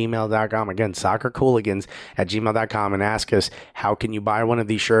soccercooligans@gmail.com. Again, soccercooligans@gmail.com, and ask us, how can you buy one of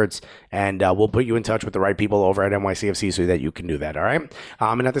these shirts? And we'll put you in touch with the right people over at NYCFC so that you can do that, all right?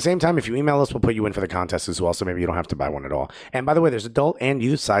 And at the same time, if you email us, we'll put you in for the contest as well, so maybe you don't have to buy one at all. And by the way, there's adult and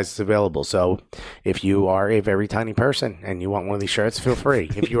youth sizes available. So if you are a very tiny person and you want one of these shirts, feel free.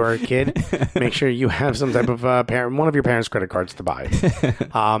 If you are a kid, make sure you have some type of one of your parents' credit cards to buy.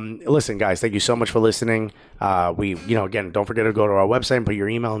 Listen, guys, thank you so much for listening. Again, don't forget to go to our website and put your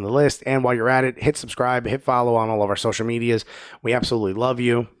email in the list. And while you're at it, hit subscribe, hit follow on all of our social medias. We absolutely love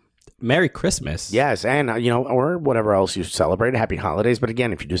you. Merry Christmas. Yes, and, or whatever else you celebrate. Happy holidays. But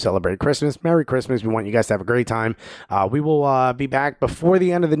again, if you do celebrate Christmas, Merry Christmas. We want you guys to have a great time. We will be back before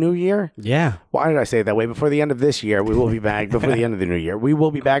the end of the new year. Yeah. Why did I say it that way? Before the end of this year, we will be back before the end of the new year. We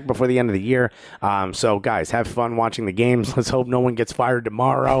will be back before the end of the year. So, guys, have fun watching the games. Let's hope no one gets fired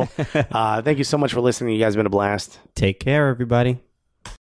tomorrow. Thank you so much for listening. You guys have been a blast. Take care, everybody.